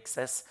arbitrary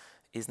access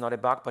is not a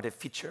bug but a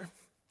feature,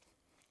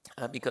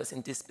 because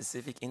in this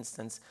specific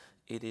instance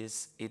it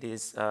is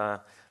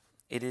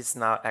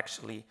now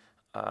actually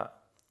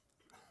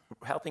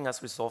helping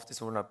us resolve this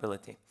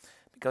vulnerability.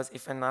 Because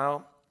if I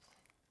now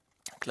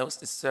close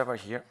this server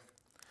here,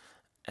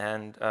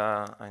 and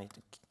I need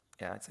to,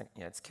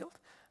 it's killed.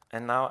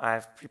 And now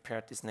I've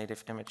prepared this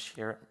native image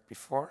here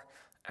before.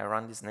 I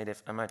run this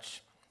native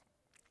image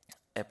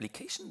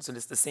application. So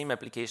this is the same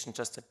application,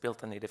 just I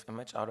built a native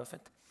image out of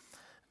it.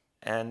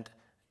 And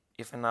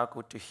if I now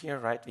go to here,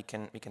 right, we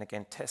can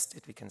again test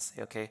it. We can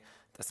say, okay,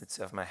 does it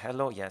serve my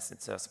hello? Yes,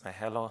 it serves my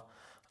hello.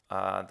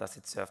 Does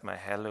it serve my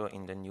hello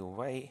in the new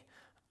way?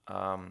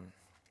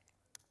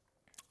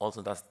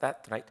 Also does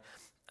that, right?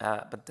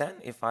 But then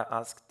if I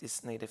ask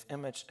this native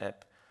image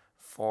app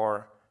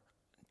for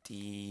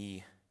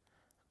the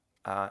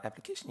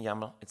application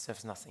YAML, it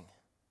serves nothing.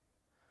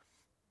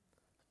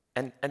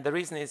 And the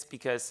reason is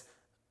because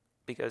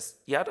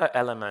the other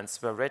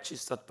elements were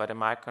registered by the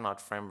Micronaut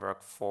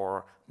framework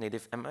for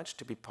native image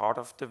to be part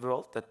of the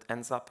world that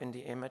ends up in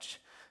the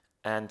image,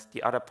 and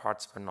the other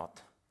parts were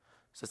not.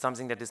 So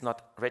something that is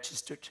not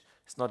registered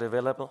is not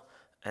available,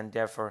 and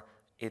therefore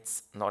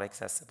it's not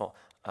accessible.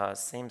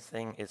 Same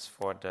thing is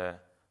for the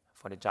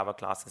Java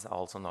classes, are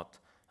also not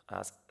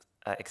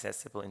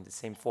accessible in the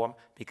same form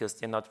because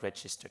they're not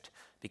registered.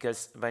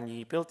 Because when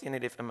you build the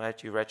native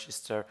image, you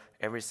register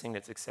everything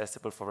that's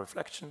accessible for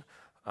reflection,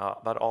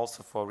 but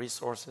also for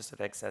resources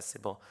that are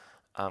accessible.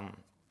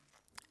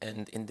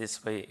 And in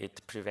this way,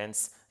 it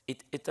prevents,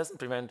 it doesn't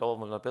prevent all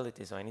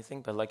vulnerabilities or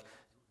anything, but like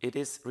it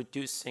is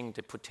reducing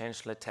the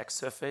potential attack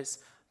surface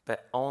by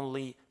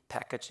only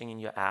packaging in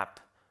your app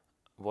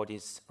what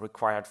is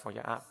required for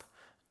your app,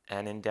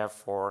 and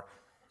therefore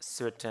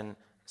certain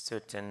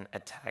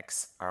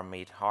attacks are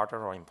made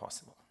harder or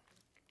impossible.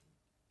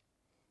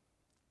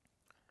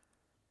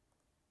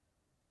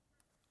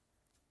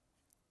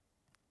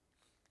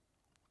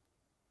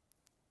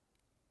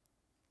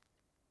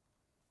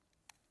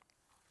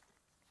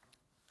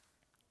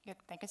 Good,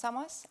 thank you,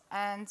 Thomas.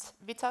 And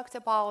we talked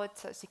about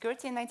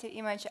security in native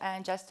image,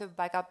 and just to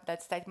back up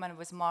that statement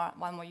with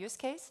one more use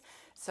case.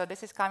 So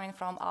this is coming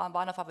from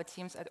one of our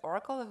teams at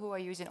Oracle, who are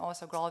using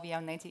also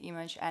GraalVM Native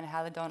Image and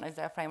Halidon as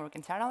their framework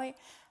internally.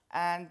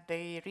 And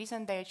the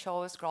reason they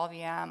chose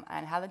GraalVM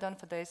and Halidon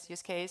for this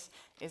use case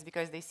is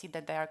because they see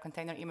that their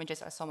container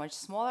images are so much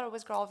smaller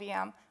with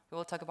GraalVM. We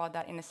will talk about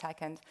that in a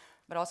second.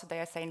 But also they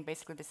are saying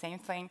basically the same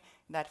thing,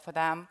 that for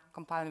them,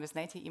 compiling with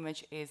native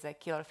image is a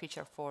killer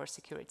feature for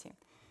security.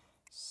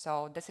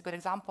 So that's a good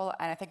example,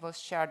 and I think we'll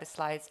share the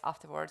slides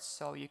afterwards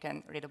so you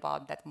can read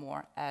about that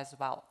more as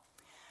well.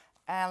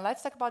 And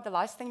let's talk about the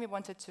last thing we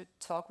wanted to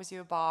talk with you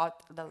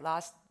about, the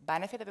last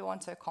benefit that we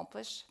want to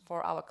accomplish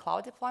for our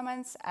cloud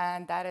deployments,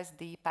 and that is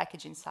the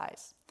packaging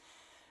size.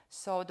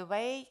 So the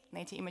way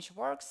native image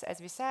works,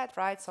 as we said,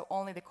 right, so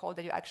only the code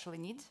that you actually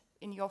need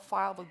in your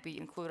file will be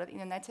included in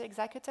the native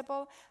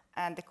executable,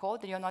 and the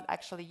code that you're not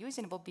actually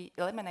using will be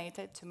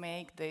eliminated to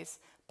make this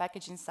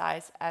packaging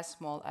size as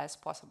small as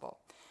possible.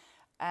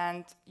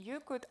 And you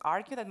could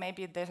argue that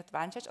maybe the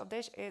disadvantage of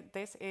this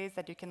is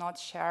that you cannot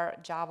share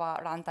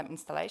Java runtime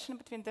installation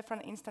between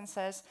different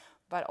instances,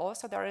 but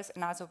also there is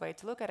another way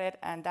to look at it,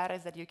 and that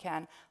is that you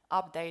can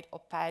update or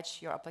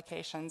patch your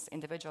applications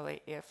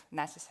individually if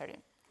necessary.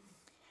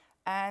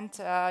 And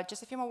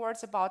just a few more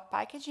words about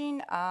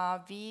packaging.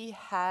 We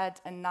had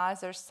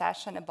another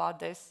session about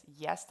this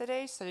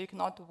yesterday, so you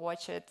cannot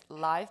watch it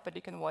live, but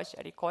you can watch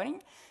a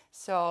recording.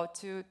 So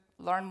to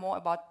learn more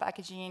about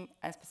packaging,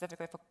 and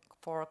specifically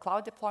for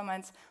cloud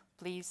deployments,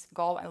 please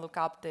go and look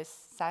up this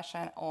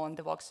session on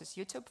the Voxus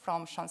YouTube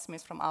from Sean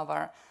Smith from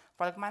our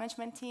product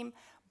management team.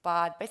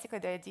 But basically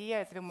the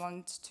idea that we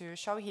want to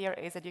show here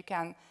is that you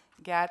can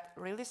get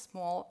really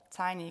small,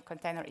 tiny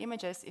container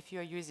images if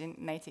you're using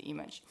native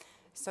image.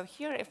 So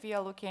here, if we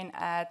are looking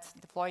at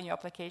deploying your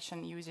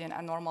application using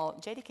a normal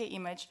JDK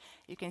image,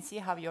 you can see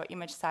how your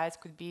image size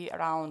could be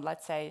around,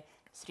 let's say,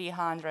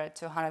 300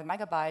 to 100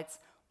 megabytes,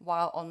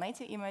 while on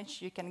native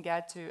image, you can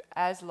get to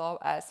as low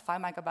as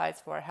 5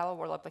 megabytes for a Hello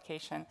World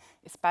application,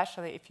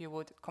 especially if you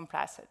would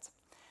compress it.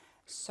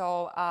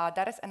 So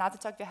that is another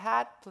talk we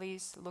had.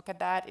 Please look at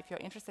that if you're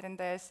interested in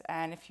this,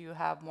 and if you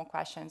have more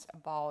questions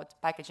about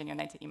packaging your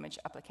native image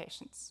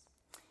applications.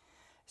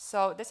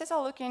 So this is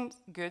all looking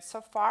good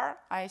so far,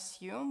 I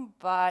assume,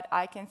 but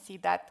I can see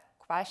that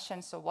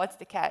question, so what's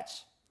the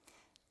catch?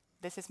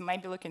 This is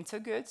maybe looking too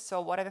good, so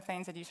what are the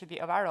things that you should be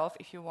aware of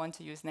if you want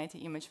to use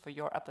native image for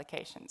your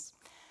applications?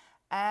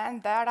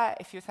 And there are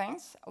a few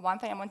things. One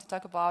thing I want to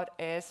talk about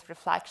is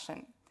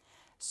reflection.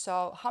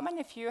 So how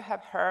many of you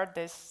have heard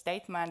this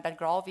statement that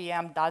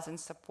GraalVM doesn't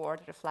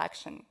support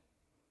reflection?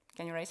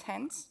 Can you raise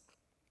hands?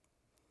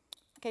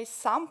 Okay,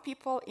 some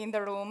people in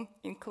the room,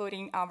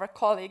 including our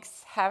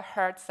colleagues, have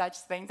heard such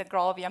thing that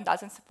GraalVM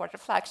doesn't support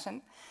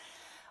reflection.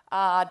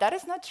 That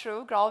is not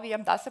true.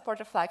 GraalVM does support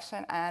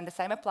reflection, and the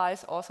same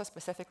applies also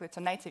specifically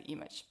to native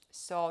image.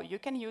 So you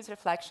can use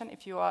reflection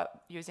if you are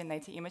using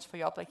native image for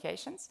your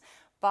applications,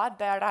 but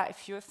there are a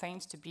few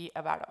things to be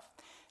aware of.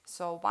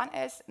 So one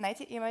is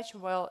native image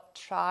will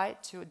try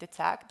to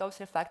detect those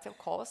reflective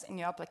calls in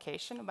your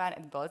application when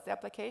it builds the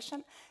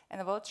application,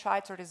 and it will try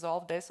to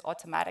resolve this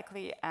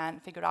automatically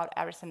and figure out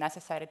everything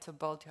necessary to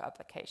build your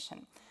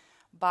application.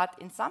 But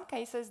in some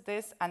cases,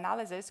 this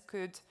analysis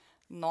could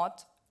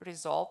not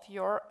resolve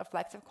your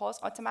reflective calls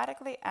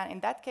automatically, and in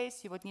that case,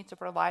 you would need to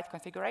provide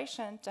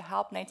configuration to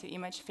help native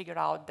image figure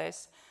out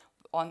this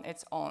on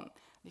its own.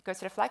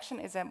 Because reflection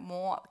is a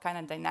more kind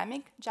of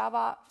dynamic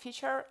Java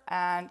feature,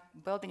 and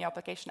building your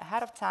application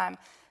ahead of time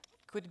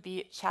could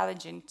be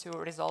challenging to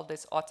resolve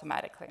this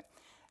automatically.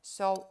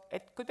 So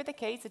it could be the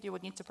case that you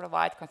would need to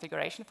provide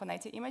configuration for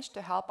native image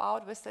to help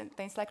out with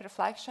things like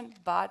reflection,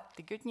 but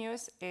the good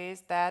news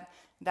is that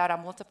there are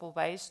multiple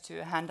ways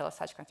to handle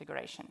such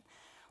configuration.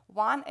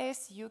 One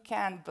is you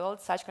can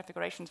build such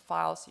configuration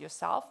files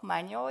yourself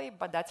manually,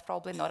 but that's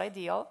probably not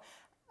ideal,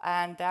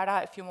 and there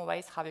are a few more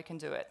ways how you can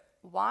do it.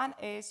 One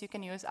is you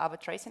can use our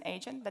tracing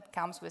agent that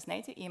comes with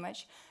native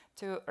image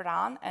to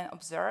run and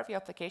observe your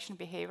application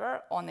behavior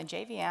on a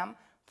JVM,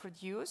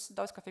 produce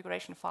those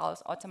configuration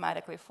files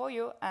automatically for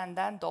you, and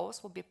then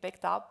those will be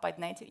picked up by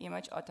native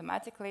image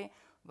automatically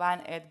when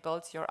it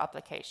builds your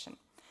application.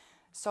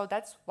 So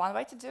that's one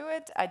way to do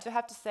it. I do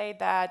have to say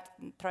that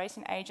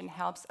tracing agent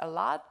helps a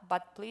lot,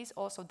 but please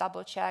also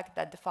double check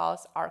that the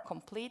files are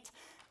complete.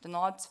 Do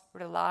not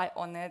rely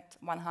on it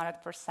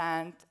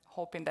 100%,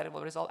 hoping that it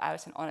will resolve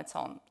everything on its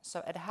own.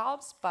 So it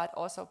helps, but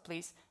also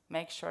please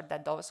make sure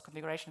that those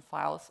configuration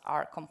files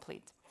are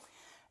complete.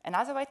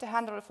 Another way to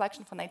handle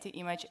reflection for native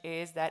image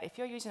is that if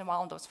you're using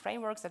one of those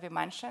frameworks that we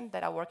mentioned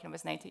that are working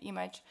with native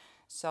image,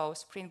 so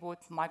Spring Boot,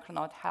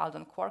 Micronaut,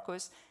 Halidon,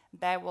 Quarkus,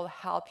 they will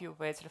help you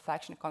with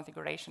reflection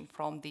configuration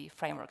from the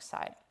framework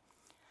side.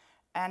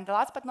 And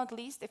last but not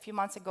least, a few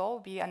months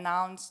ago, we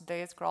announced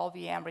this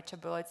GraalVM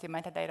reachability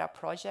metadata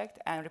project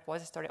and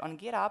repository on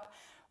GitHub,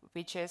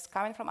 which is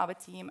coming from our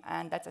team,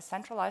 and that's a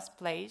centralized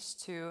place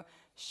to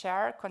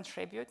share,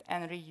 contribute,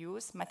 and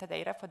reuse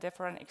metadata for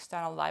different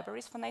external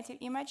libraries for native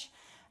image.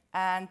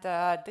 And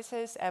this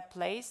is a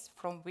place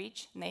from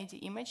which native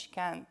image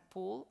can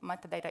pull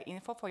metadata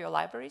info for your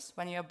libraries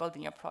when you're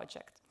building your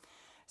project.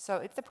 So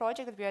it's a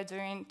project that we are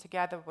doing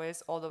together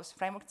with all those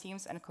framework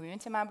teams and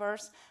community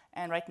members.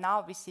 And right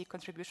now, we see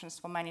contributions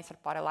from many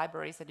third-party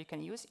libraries that you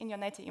can use in your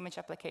native image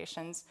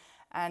applications.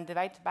 And the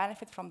way to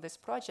benefit from this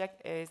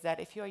project is that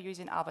if you are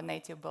using our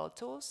native build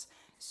tools,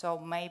 so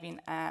Maven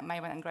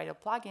and Gradle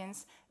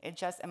plugins, it's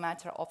just a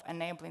matter of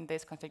enabling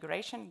this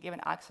configuration, giving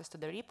access to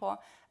the repo,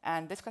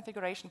 and this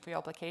configuration for your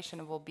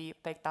application will be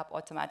picked up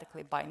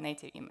automatically by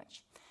native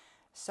image.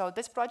 So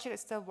this project is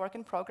still work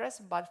in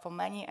progress, but for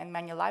many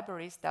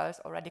libraries, there is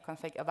already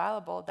config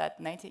available that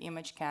native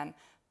image can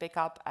pick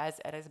up as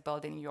it is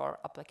building your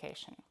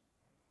application.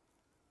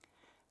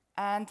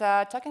 And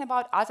talking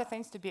about other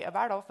things to be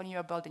aware of when you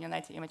are building your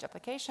native image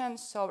application,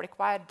 so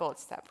required build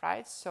step,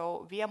 right?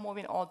 So we are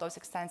moving all those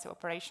extensive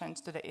operations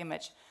to the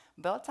image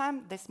build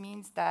time. This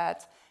means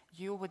that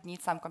you would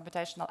need some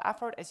computational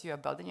effort as you are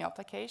building your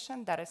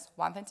application. That is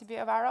one thing to be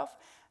aware of.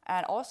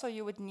 And also,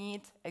 you would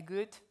need a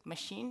good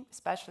machine,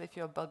 especially if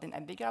you're building a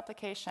bigger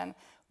application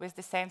with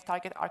the same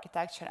target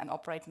architecture and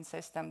operating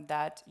system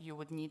that you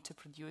would need to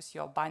produce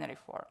your binary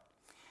for.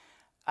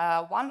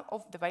 One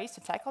of the ways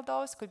to tackle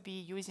those could be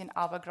using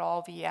our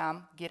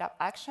GraalVM GitHub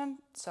Action.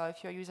 So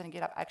if you're using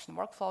GitHub Action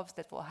workflows,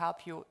 that will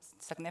help you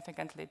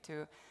significantly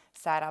to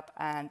set up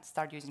and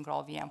start using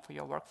GraalVM for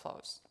your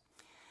workflows.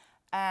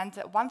 And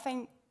one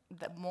thing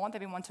that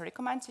we want to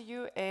recommend to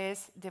you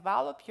is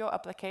develop your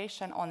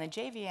application on a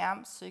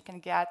JVM so you can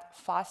get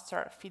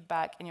faster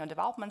feedback in your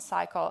development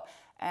cycle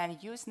and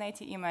use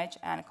native image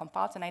and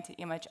compile to native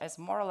image as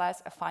more or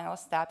less a final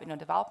step in your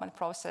development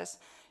process.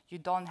 You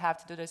don't have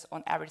to do this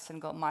on every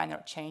single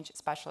minor change,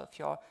 especially if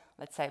you're,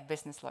 let's say,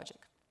 business logic.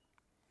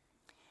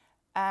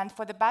 And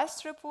for the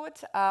best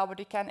throughput, what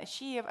you can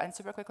achieve, and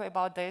super quickly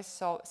about this,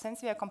 so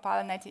since we are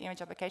compiling native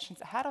image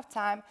applications ahead of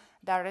time,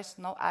 there is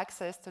no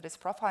access to this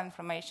profile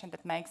information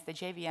that makes the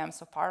JVM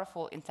so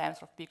powerful in terms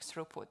of peak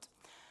throughput.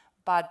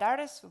 But there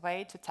is a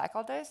way to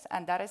tackle this,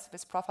 and that is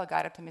with profile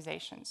guide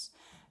optimizations.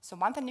 So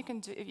one thing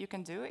you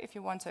can do if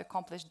you want to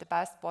accomplish the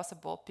best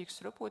possible peak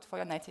throughput for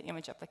your native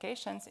image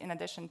applications, in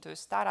addition to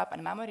startup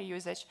and memory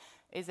usage,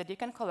 is that you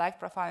can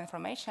collect profile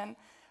information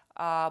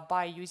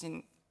by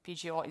using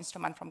PGO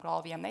instrument from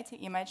GraalVM Native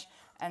Image,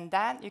 and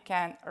then you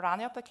can run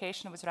your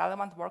application with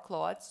relevant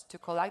workloads to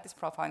collect this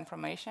profile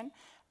information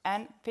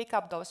and pick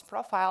up those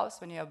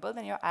profiles when you're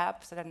building your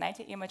app so that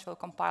Native Image will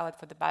compile it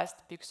for the best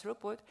peak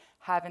throughput,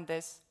 having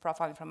this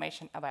profile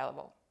information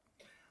available.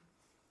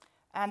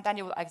 And then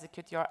you will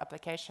execute your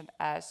application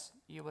as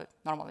you would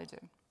normally do.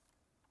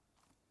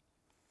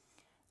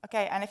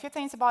 Okay, and a few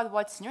things about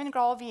what's new in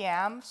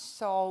GraalVM.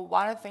 So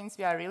one of the things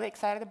we are really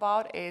excited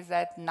about is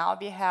that now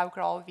we have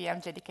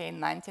GraalVM JDK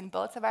 19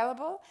 builds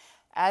available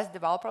as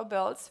developer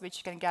builds, which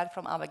you can get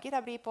from our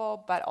GitHub repo,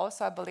 but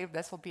also I believe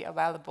this will be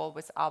available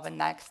with our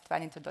next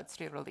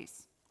 22.3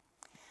 release.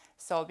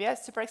 So we are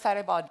super excited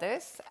about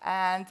this,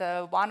 and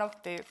one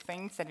of the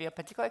things that we are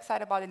particularly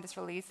excited about in this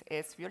release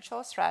is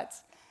virtual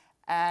threads.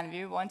 And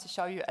we want to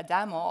show you a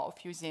demo of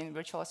using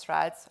virtual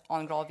threads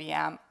on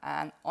GraalVM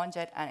and on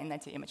Jet and in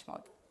native image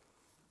mode.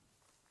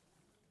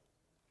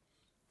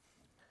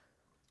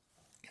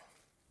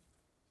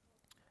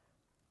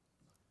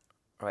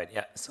 Right,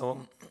 yeah,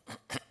 so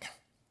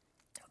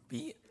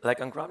like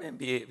on GraalVM,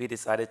 we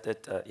decided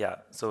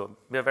that, so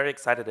we're very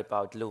excited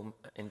about Loom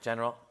in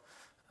general,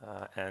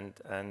 and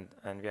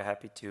we are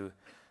happy to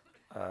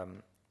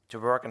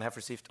work and have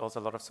received also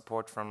a lot of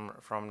support from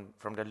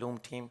the Loom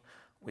team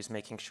with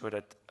making sure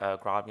that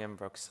GraalVM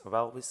works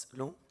well with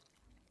Loom.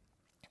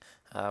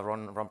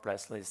 Ron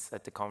Presley is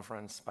at the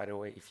conference, by the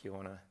way, if you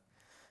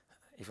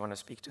wanna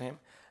speak to him.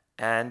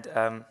 And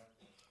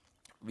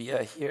we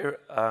are here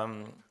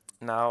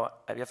now.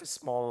 We have a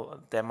small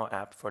demo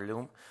app for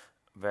Loom,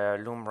 where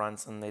Loom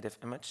runs on native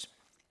image.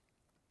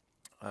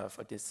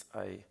 For this,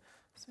 I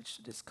switch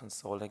to this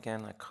console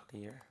again. I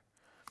clear,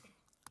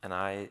 and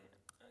I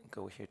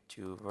go here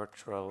to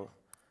virtual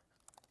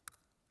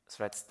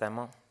threads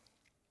demo.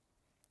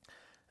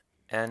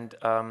 And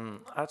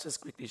I'll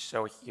just quickly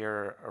show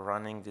here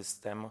running this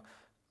demo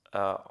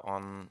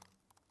on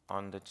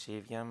the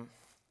JVM.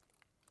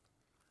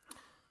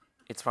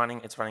 It's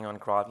running on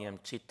GraalVM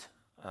Cheat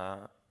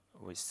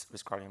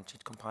with GraalVM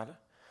Cheat compiler,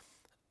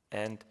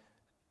 and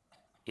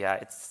yeah,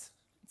 it's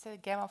a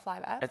game of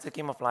life app. It's a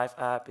game of life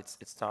app. It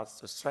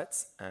starts with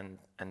threads, and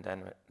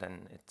then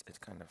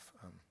it kind of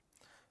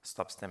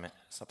stops them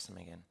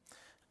again,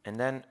 and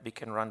then we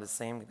can run the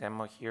same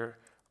demo here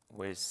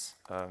with.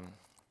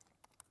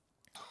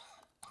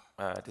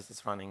 This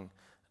is running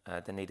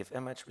the native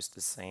image with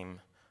the same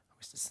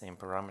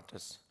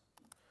parameters,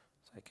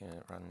 so I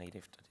can run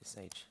native to this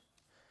age.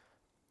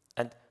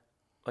 And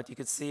what you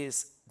can see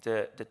is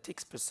the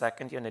ticks per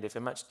second, your native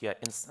image, they are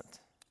instant.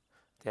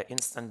 They are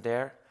instant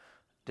there.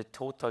 The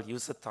total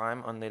user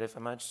time on native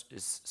image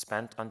is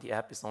spent on the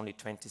app is only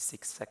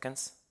 26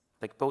 seconds.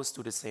 Like both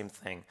do the same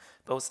thing.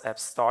 Both apps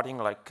starting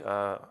like,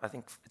 I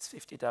think it's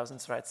 50,000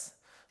 threads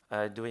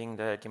doing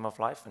the game of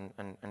life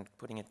and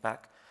putting it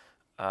back.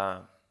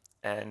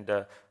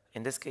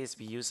 In this case,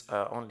 we use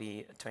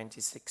only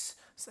 26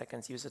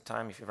 seconds user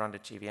time. If you run the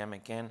JVM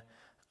again,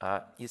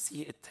 you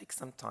see it takes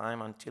some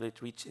time until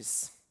it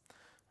reaches,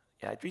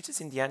 it reaches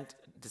in the end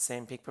the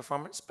same peak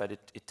performance, but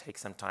it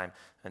takes some time.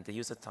 And the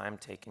user time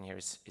taken here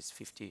is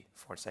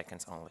 54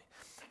 seconds only.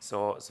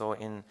 So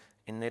in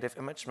native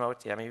image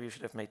mode, maybe we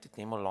should have made the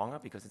demo longer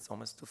because it's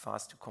almost too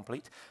fast to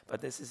complete.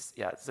 But this is,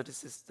 so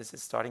this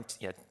is starting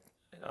to,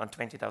 on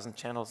 20,000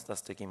 channels,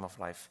 that's the game of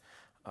life.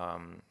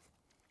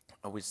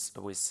 With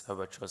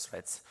virtual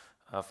threads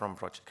from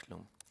Project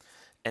Loom.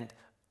 And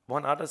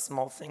one other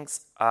small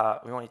things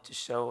we wanted to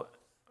show,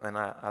 and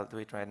I'll do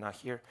it right now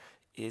here,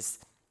 is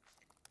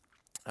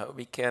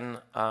we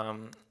can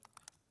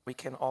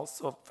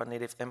also, for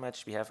native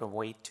image, we have a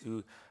way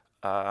to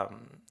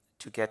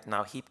get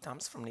now heap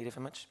dumps from native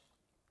image.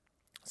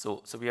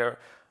 So we are,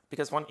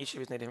 because one issue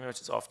with native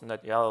image is often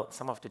that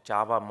some of the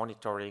Java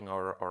monitoring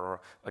or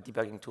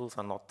debugging tools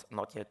are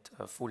not yet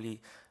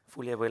fully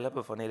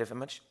available for native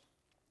image.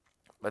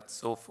 But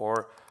so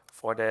for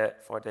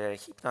the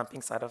heap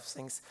dumping side of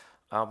things,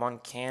 one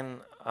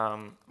can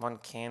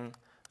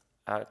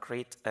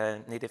create a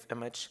native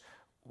image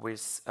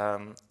with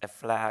a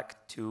flag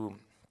to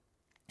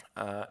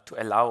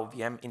allow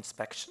VM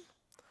inspection.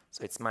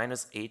 So it's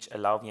 -h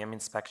allow VM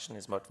inspection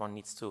is what one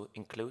needs to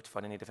include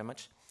for the native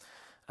image.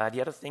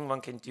 The other thing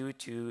one can do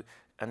to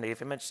a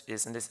native image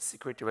is, and this is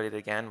security related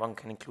again, one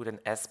can include an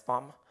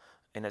SBOM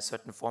in a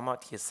certain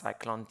format. Here's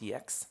Cyclone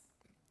DX.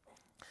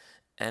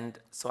 And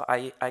so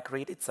I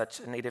created such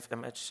a native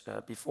image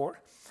before,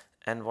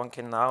 and one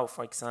can now,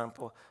 for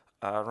example,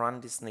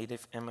 run this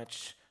native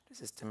image.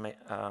 This is the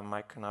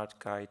Micronaut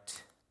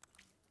guide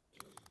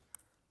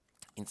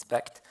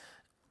inspect,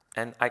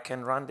 and I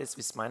can run this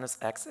with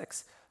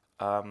 -xx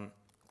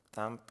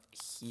dump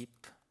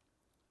heap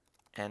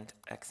and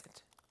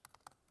exit,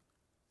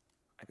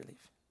 I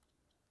believe.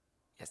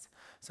 Yes.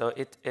 So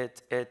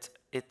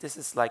this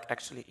is like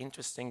actually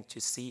interesting to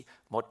see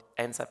what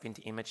ends up in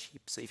the image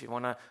heap. So if you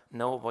want to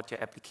know what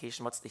your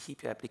application, what's the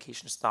heap your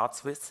application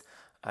starts with,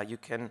 you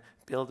can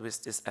build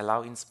with this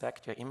allow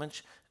inspect your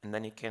image, and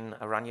then you can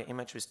run your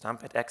image with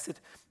dump at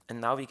exit. And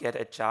now we get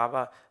a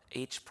Java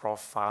hprof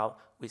file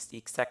with the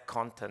exact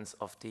contents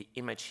of the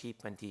image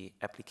heap when the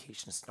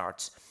application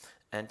starts.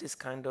 And this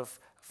kind of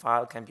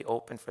file can be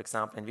opened, for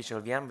example, in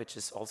Visual VM, which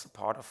is also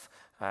part of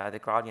the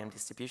GraalVM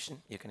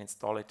distribution. You can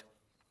install it.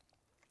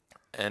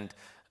 And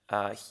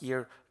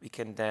here we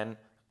can then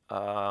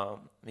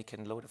we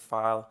can load a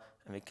file,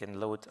 and we can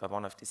load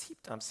one of these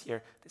heap dumps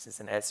here. This is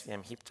an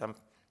SVM heap dump,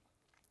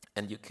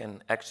 And you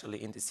can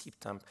actually, in this heap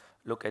dump,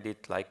 look at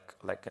it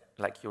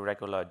like your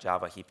regular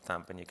Java heap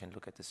dump, and you can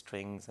look at the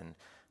strings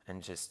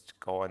and just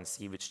go and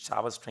see which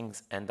Java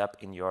strings end up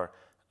in your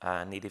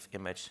native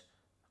image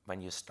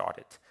when you start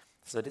it.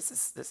 So this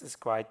is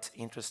quite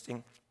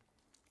interesting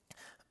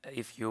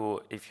if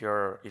you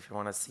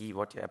want to see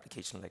what your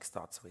application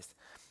starts with.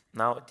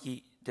 Now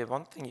the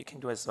one thing you can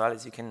do as well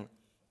is you can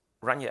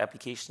run your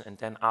application and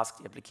then ask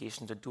the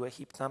application to do a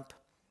heap dump.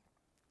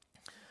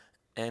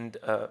 And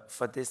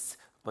for this,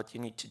 what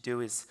you need to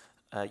do is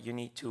you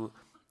need to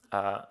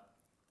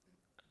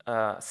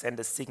send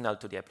a signal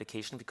to the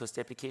application, because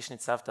the application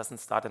itself doesn't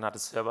start another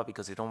server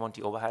because you don't want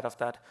the overhead of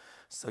that.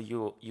 So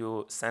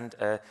you send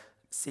a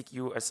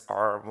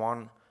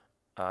SIG-USR1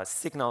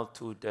 signal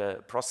to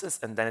the process,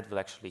 and then it will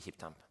actually heap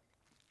dump.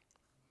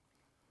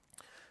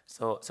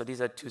 So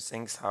these are two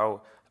things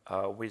how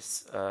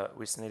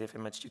with native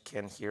image you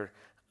can here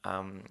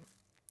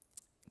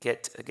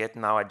get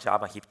now a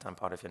Java heap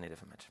dump out of your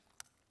native image.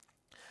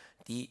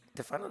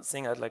 The final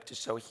thing I'd like to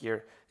show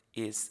here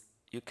is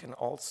you can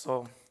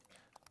also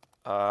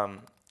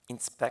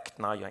inspect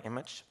now your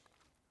image.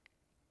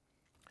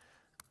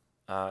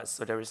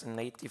 So there is a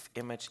native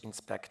image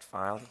inspect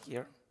file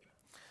here.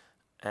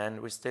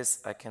 And with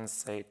this, I can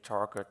say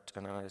target,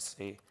 and then I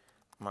say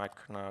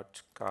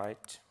Micronaut guide.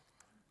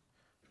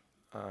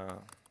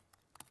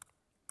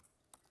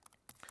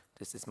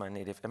 This is my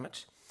native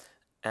image.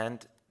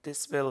 And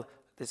this will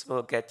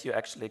get you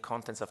actually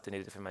contents of the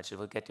native image. It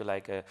will get you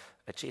like a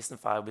JSON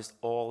file with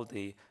all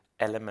the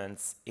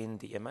elements in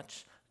the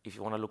image, if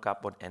you want to look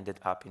up what ended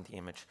up in the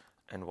image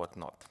and what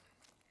not.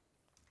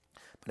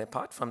 But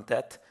apart from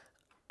that,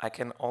 I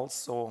can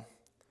also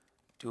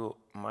do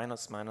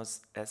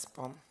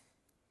 --sbom.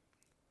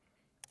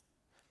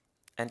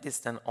 And this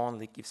then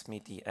only gives me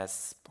the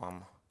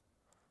sbom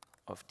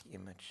of the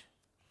image.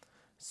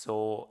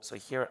 So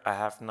here I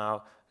have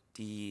now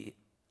the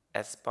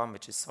sbom,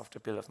 which is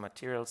software bill of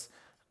materials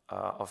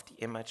of the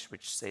image,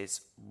 which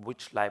says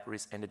which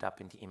libraries ended up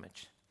in the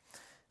image.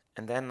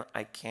 And then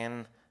I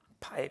can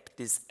pipe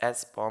this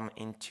sbom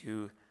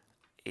into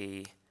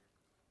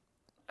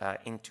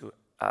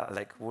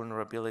like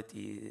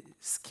vulnerability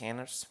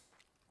scanners.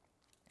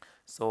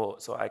 So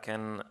I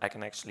can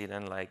actually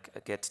then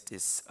like get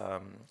this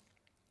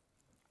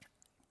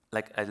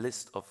like a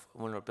list of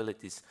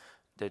vulnerabilities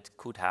that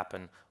could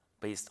happen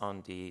based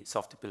on the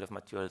software bill of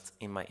materials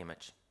in my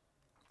image.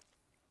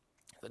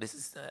 So this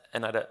is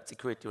another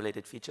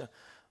security-related feature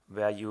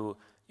where you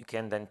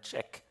can then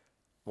check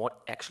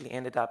what actually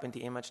ended up in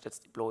the image that's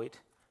deployed,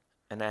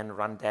 and then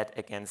run that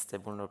against the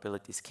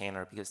vulnerability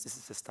scanner, because this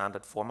is a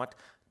standard format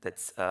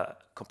that's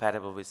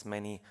compatible with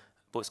many,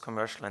 both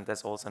commercial, and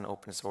there's also an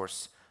open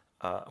source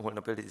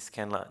vulnerability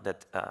scanner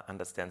that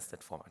understands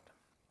that format.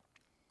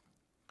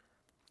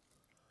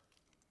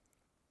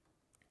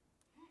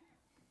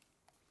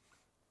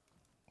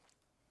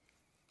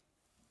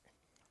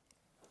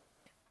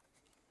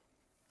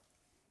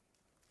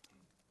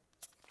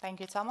 Thank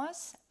you,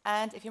 Thomas.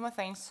 And a few more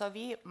things. So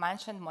we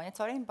mentioned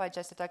monitoring, but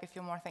just to talk a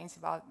few more things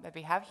about that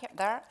we have here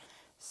there.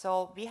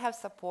 So we have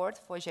support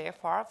for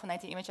JFR for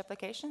native image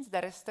applications.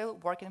 That is still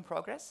work in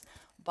progress,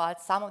 but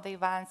some of the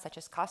events, such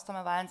as custom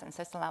events and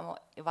system level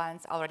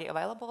events, are already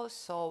available.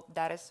 So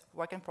that is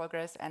work in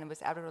progress, and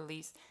with every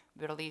release,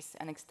 we release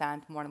and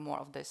extend more and more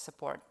of this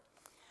support.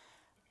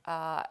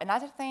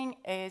 Another thing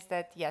is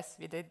that, yes,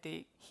 we did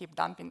the heap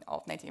dumping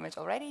of native image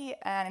already.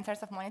 And in terms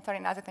of monitoring,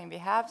 another thing we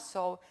have,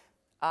 so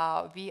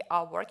we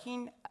are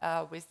working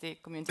with the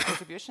community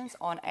contributions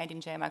on adding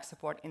JMX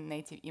support in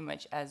native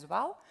image as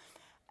well.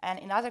 And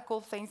another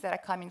cool things that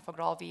are coming for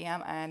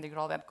GraalVM and the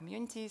GraalVM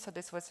community, so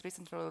this was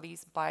recently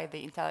released by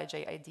the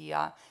IntelliJ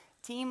IDEA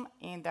team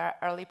in their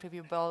early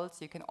preview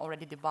builds. You can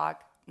already debug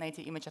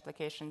native image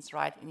applications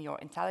right in your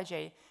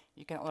IntelliJ.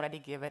 You can already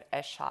give it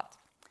a shot.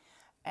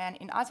 And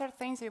in other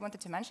things we wanted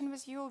to mention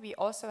with you, we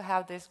also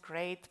have this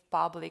great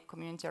public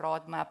community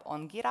roadmap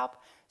on GitHub.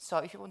 So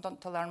if you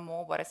want to learn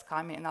more what is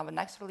coming in our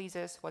next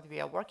releases, what we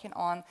are working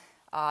on,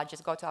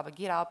 just go to our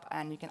GitHub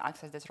and you can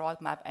access this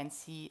roadmap and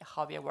see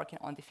how we are working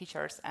on the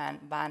features and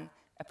when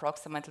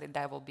approximately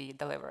they will be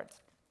delivered.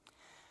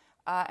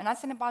 Another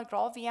thing about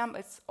GraalVM,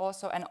 it's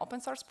also an open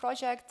source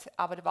project.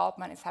 Our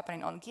development is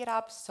happening on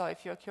GitHub, so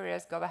if you're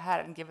curious, go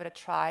ahead and give it a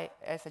try.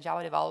 As a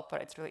Java developer,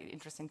 it's really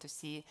interesting to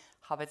see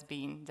how it's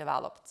being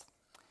developed.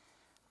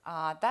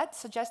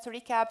 So just to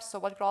recap, so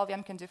what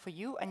GraalVM can do for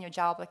you and your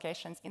Java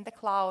applications in the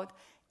cloud,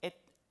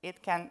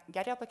 it can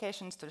get your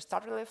applications to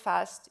start really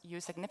fast,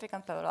 use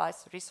significantly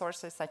less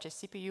resources such as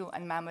CPU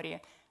and memory,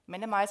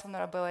 minimize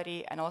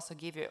vulnerability, and also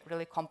give you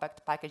really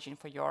compact packaging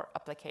for your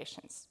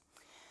applications.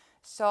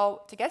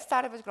 So to get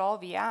started with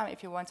GraalVM,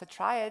 if you want to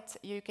try it,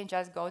 you can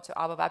just go to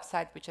our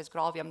website, which is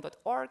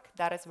graalvm.org.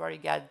 That is where you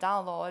get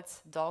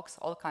downloads, docs,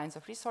 all kinds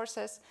of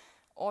resources.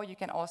 Or you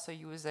can also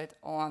use it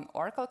on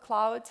Oracle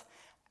Cloud.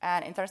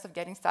 And in terms of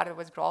getting started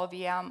with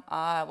GraalVM,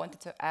 I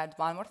wanted to add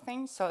one more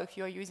thing. So if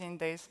you're using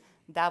this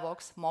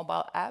DevOps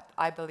mobile app,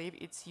 I believe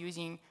it's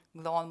using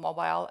Glow on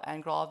Mobile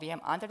and GraalVM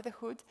under the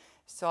hood.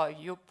 So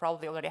you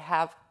probably already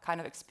have kind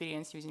of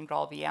experience using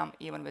GraalVM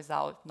even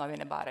without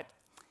knowing about it.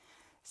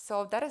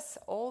 So that is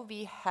all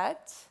we had.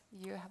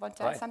 You want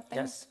to add something?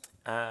 Yes.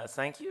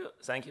 Thank you.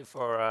 Thank you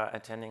for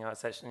attending our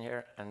session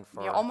here. And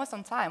for You're almost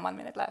on time, 1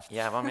 minute left.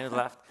 Yeah, 1 minute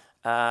left.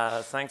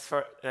 Thanks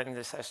for attending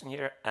the session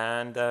here.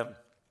 And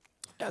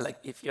like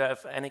if you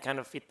have any kind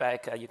of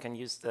feedback, you can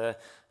use the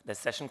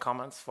session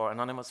comments for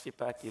anonymous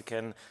feedback. You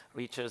can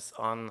reach us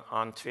on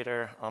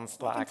Twitter, on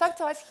Slack. You can talk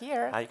to us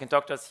here. You can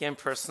talk to us here in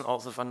person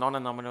also for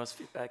non-anonymous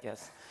feedback,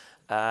 yes.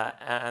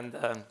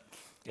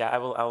 Yeah, I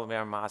will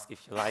wear a mask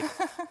if you like,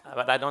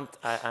 but I don't.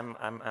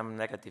 I'm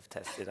negative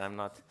tested. I'm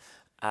not.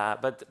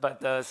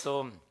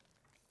 So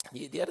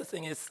the other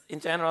thing is, in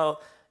general,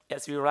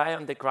 yes, we rely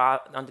on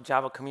the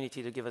Java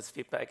community to give us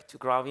feedback to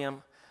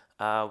GraalVM.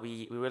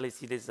 We really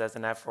see this as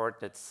an effort.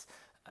 That's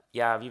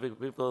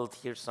we built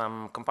here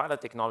some compiler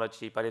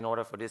technology, but in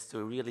order for this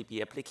to really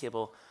be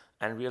applicable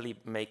and really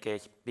make a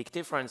big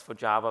difference for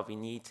Java, we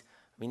need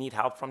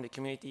help from the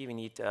community. We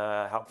need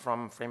help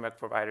from framework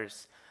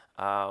providers.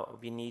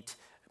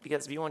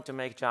 Because we want to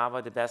make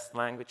Java the best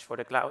language for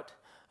the cloud.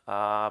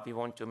 We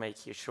want to make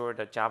sure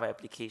that Java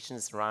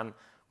applications run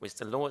with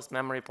the lowest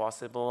memory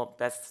possible,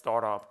 best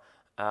startup,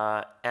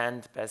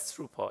 and best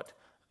throughput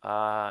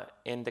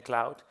in the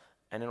cloud.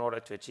 And in order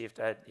to achieve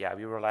that,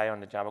 we rely on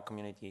the Java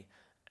community.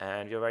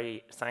 And we're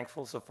very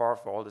thankful so far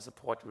for all the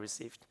support we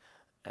received.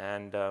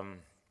 And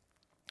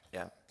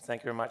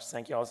thank you very much.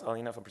 Thank you also,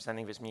 Alina, for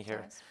presenting with me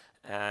here. Nice.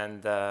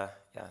 And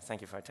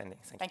thank you for attending.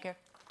 Thank you.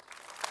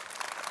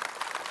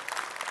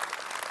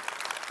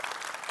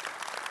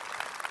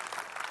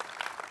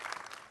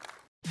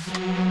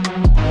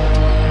 You.